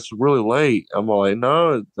 man, dude, it's really late. I'm like,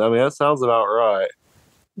 no, I mean, that sounds about right.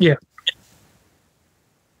 Yeah.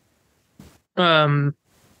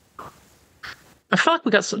 I feel like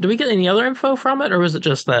we got. Did we get any other info from it, or was it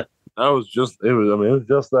just that? It was just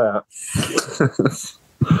that.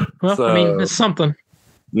 Well, I mean, it's something.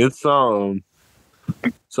 It's something.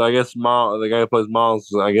 So I guess the guy who plays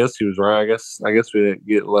Miles, I guess he was right. I guess we didn't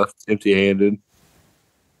get left empty-handed.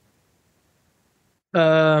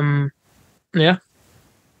 Yeah,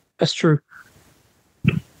 that's true.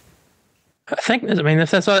 I think. I mean,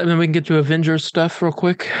 if that's all, then we can get to Avengers stuff real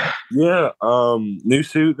quick. Yeah. New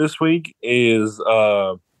suit this week is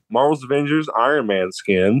Marvel's Avengers Iron Man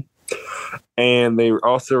skin, and they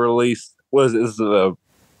also released. This is the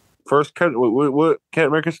first cut? What Captain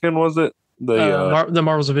America skin was it? The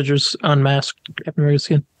Marvel's Avengers unmasked Captain America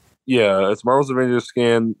skin. Yeah, it's Marvel's Avengers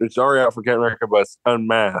skin. It's already out for Captain America, but it's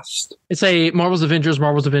unmasked. It's a Marvel's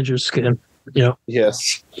Avengers skin. Yeah.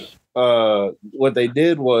 Yes. What they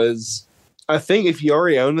did was, I think if you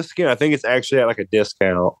already own the skin, I think it's actually at like a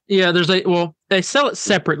discount. Yeah, they sell it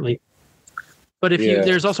separately. But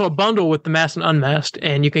there's also a bundle with the masked and unmasked,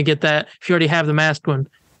 and you can get that if you already have the masked one,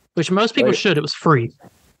 which most people should. It was free.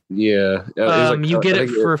 Yeah, you get it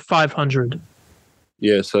for 500.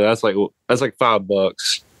 Yeah, so that's like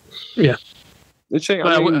 $5. Yeah,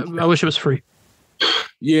 I wish it was free.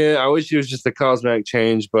 Yeah, I wish it was just a cosmetic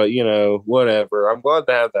change, but whatever. I'm glad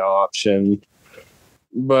to have that option.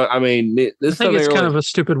 But I mean, I think it's kind of a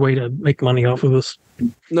stupid way to make money off of this.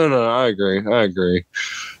 No, I agree.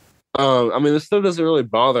 I mean, this stuff doesn't really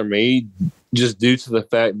bother me, just due to the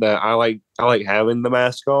fact that I like having the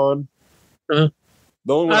mask on. The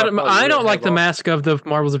only I don't like the mask of the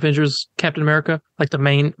Marvel's Avengers Captain America, like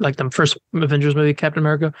the first Avengers movie Captain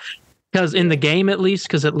America, because in the game at least,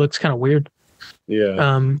 because it looks kind of weird.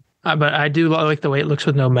 Yeah. But I do like the way it looks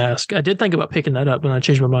with no mask. I did think about picking that up, and I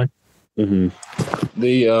changed my mind. Mm-hmm.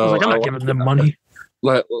 I'm not giving them money.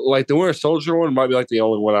 Like the Winter Soldier one might be like the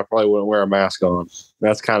only one I probably wouldn't wear a mask on.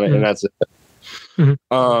 That's kind of and that's it.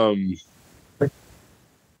 Mm-hmm.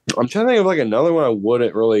 I'm trying to think of like another one I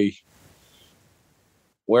wouldn't really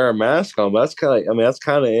wear a mask on, but that's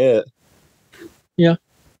kind of it. Yeah.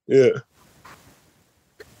 Yeah.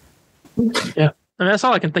 Yeah. I mean, that's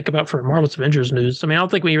all I can think about for Marvel's Avengers news. I mean, I don't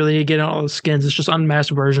think we really need to get all the skins. It's just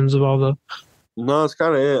unmasked versions of all the. No, it's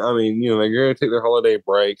kind of it. I mean, they're going to take their holiday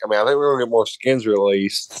break. I mean, I think we're going to get more skins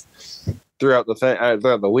released throughout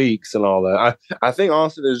the weeks and all that. I think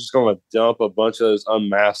honestly, they're just going to dump a bunch of those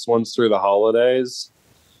unmasked ones through the holidays.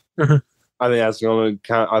 Uh-huh. I think that's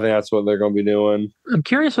what they're going to be doing. I'm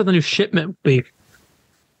curious what the new shipment will be.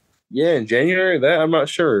 Yeah, in January. That I'm not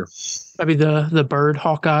sure. Maybe the bird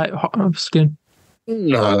Hawkeye skin.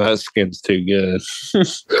 No, that skin's too good.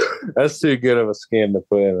 That's too good of a skin to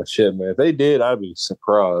put in a shipment. If they did, I'd be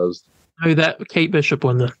surprised. Maybe that Kate Bishop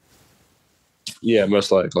one then. Yeah,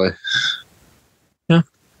 most likely. Yeah.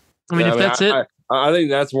 I mean, if that's it. I think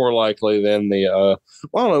that's more likely than the I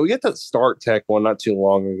don't know, we got that Start Tech one not too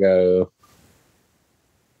long ago.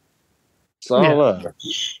 So I don't know.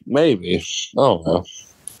 Maybe. I don't know.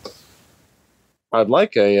 I'd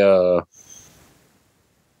like I don't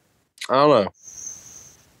know.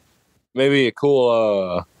 Maybe a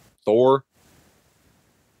cool Thor.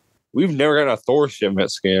 We've never gotten a Thor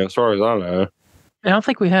shipment skin, as far as I know. I don't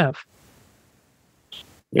think we have.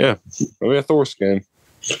 Yeah, maybe a Thor skin.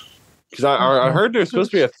 Because I heard there's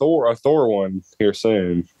supposed to be a Thor one here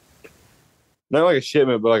soon. Not like a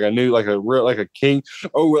shipment, but like a new, like a king.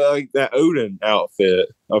 Oh, like that Odin outfit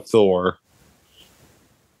of Thor.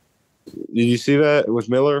 Did you see that with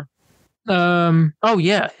Miller? Oh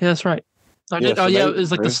yeah, that's right. I did. So it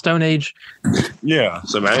was like the Stone Age. Yeah.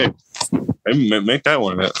 So maybe make that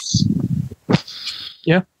one of it.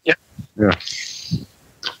 Yeah.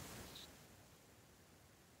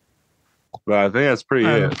 But I think that's pretty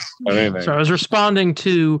it. So I was responding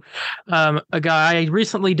to a guy. I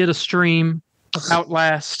recently did a stream of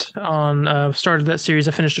Outlast on started that series.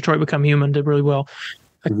 I finished Detroit Become Human, did really well.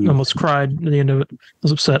 I almost cried at the end of it. I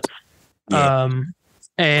was upset. Yeah.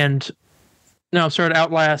 And now I've started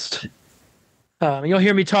Outlast. You'll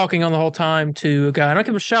hear me talking on the whole time to a guy. And I'll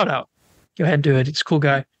give him a shout out. Go ahead and do it. He's a cool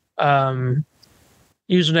guy. Username.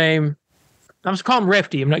 I'm just calling him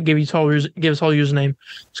Refty. I'm not giving his whole username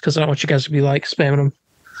just because I don't want you guys to be like spamming him.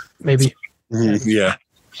 Maybe. Yeah.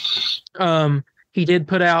 He did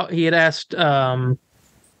put out. He had asked if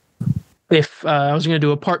I was going to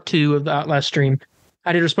do a part 2 of the Outlast stream.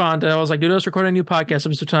 I did respond. I was like, dude, I was recording a new podcast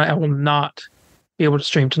episode tonight. I will not be able to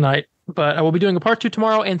stream tonight, but I will be doing a part 2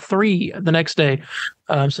 tomorrow and 3 the next day.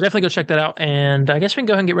 So definitely go check that out. And I guess we can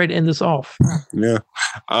go ahead and get ready to end this off. Yeah.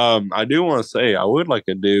 I do want to say I would like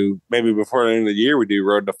to do maybe before the end of the year we do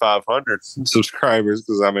Road to 500 subscribers,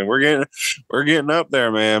 because I mean we're getting up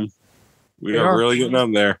there, man. We are really getting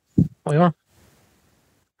up there. We are.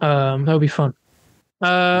 That would be fun.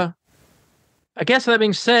 I guess that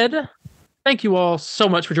being said, thank you all so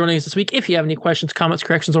much for joining us this week. If you have any questions, comments,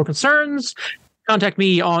 corrections, or concerns, contact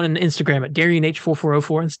me on Instagram at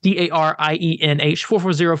DarienH4404. It's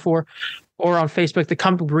DARIENH4404. Or on Facebook, the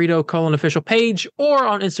Comic Book Burrito official page, or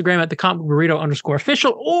on Instagram at the Comic Book Burrito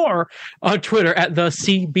 _official, or on Twitter at the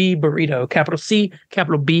CB Burrito, capital C,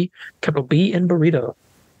 capital B in Burrito.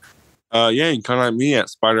 Yeah, you can contact me at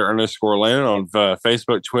Spider_Landon on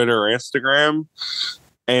Facebook, Twitter, or Instagram.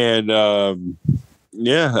 And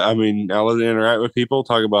yeah, I mean, I love to interact with people,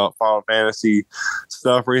 talk about Final Fantasy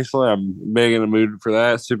stuff recently. I'm big in the mood for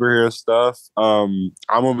that, superhero stuff. I'm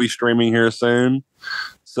going to be streaming here soon.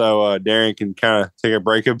 So Darien can kind of take a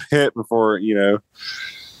break a bit before,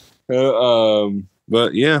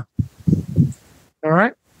 but yeah. All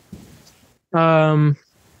right. I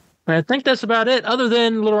I think that's about it, other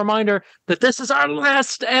than a little reminder that this is our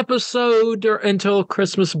last episode until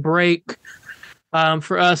Christmas break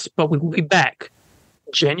for us, but we will be back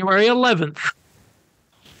January 11th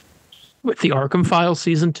with the Arkham Files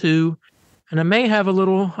Season 2, and I may have a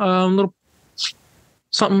little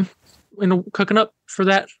something cooking up for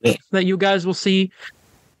that that you guys will see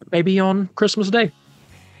maybe on Christmas Day.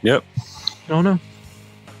 Yep. I don't know.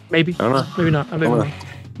 Maybe. I don't know. Maybe not.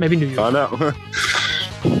 Maybe New Year's. I know.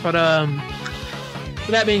 But with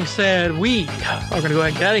that being said, we are going to go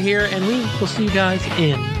ahead and get out of here, and we will see you guys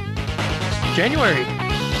in January.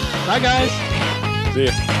 Bye, guys. See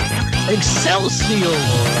ya. Excelsior!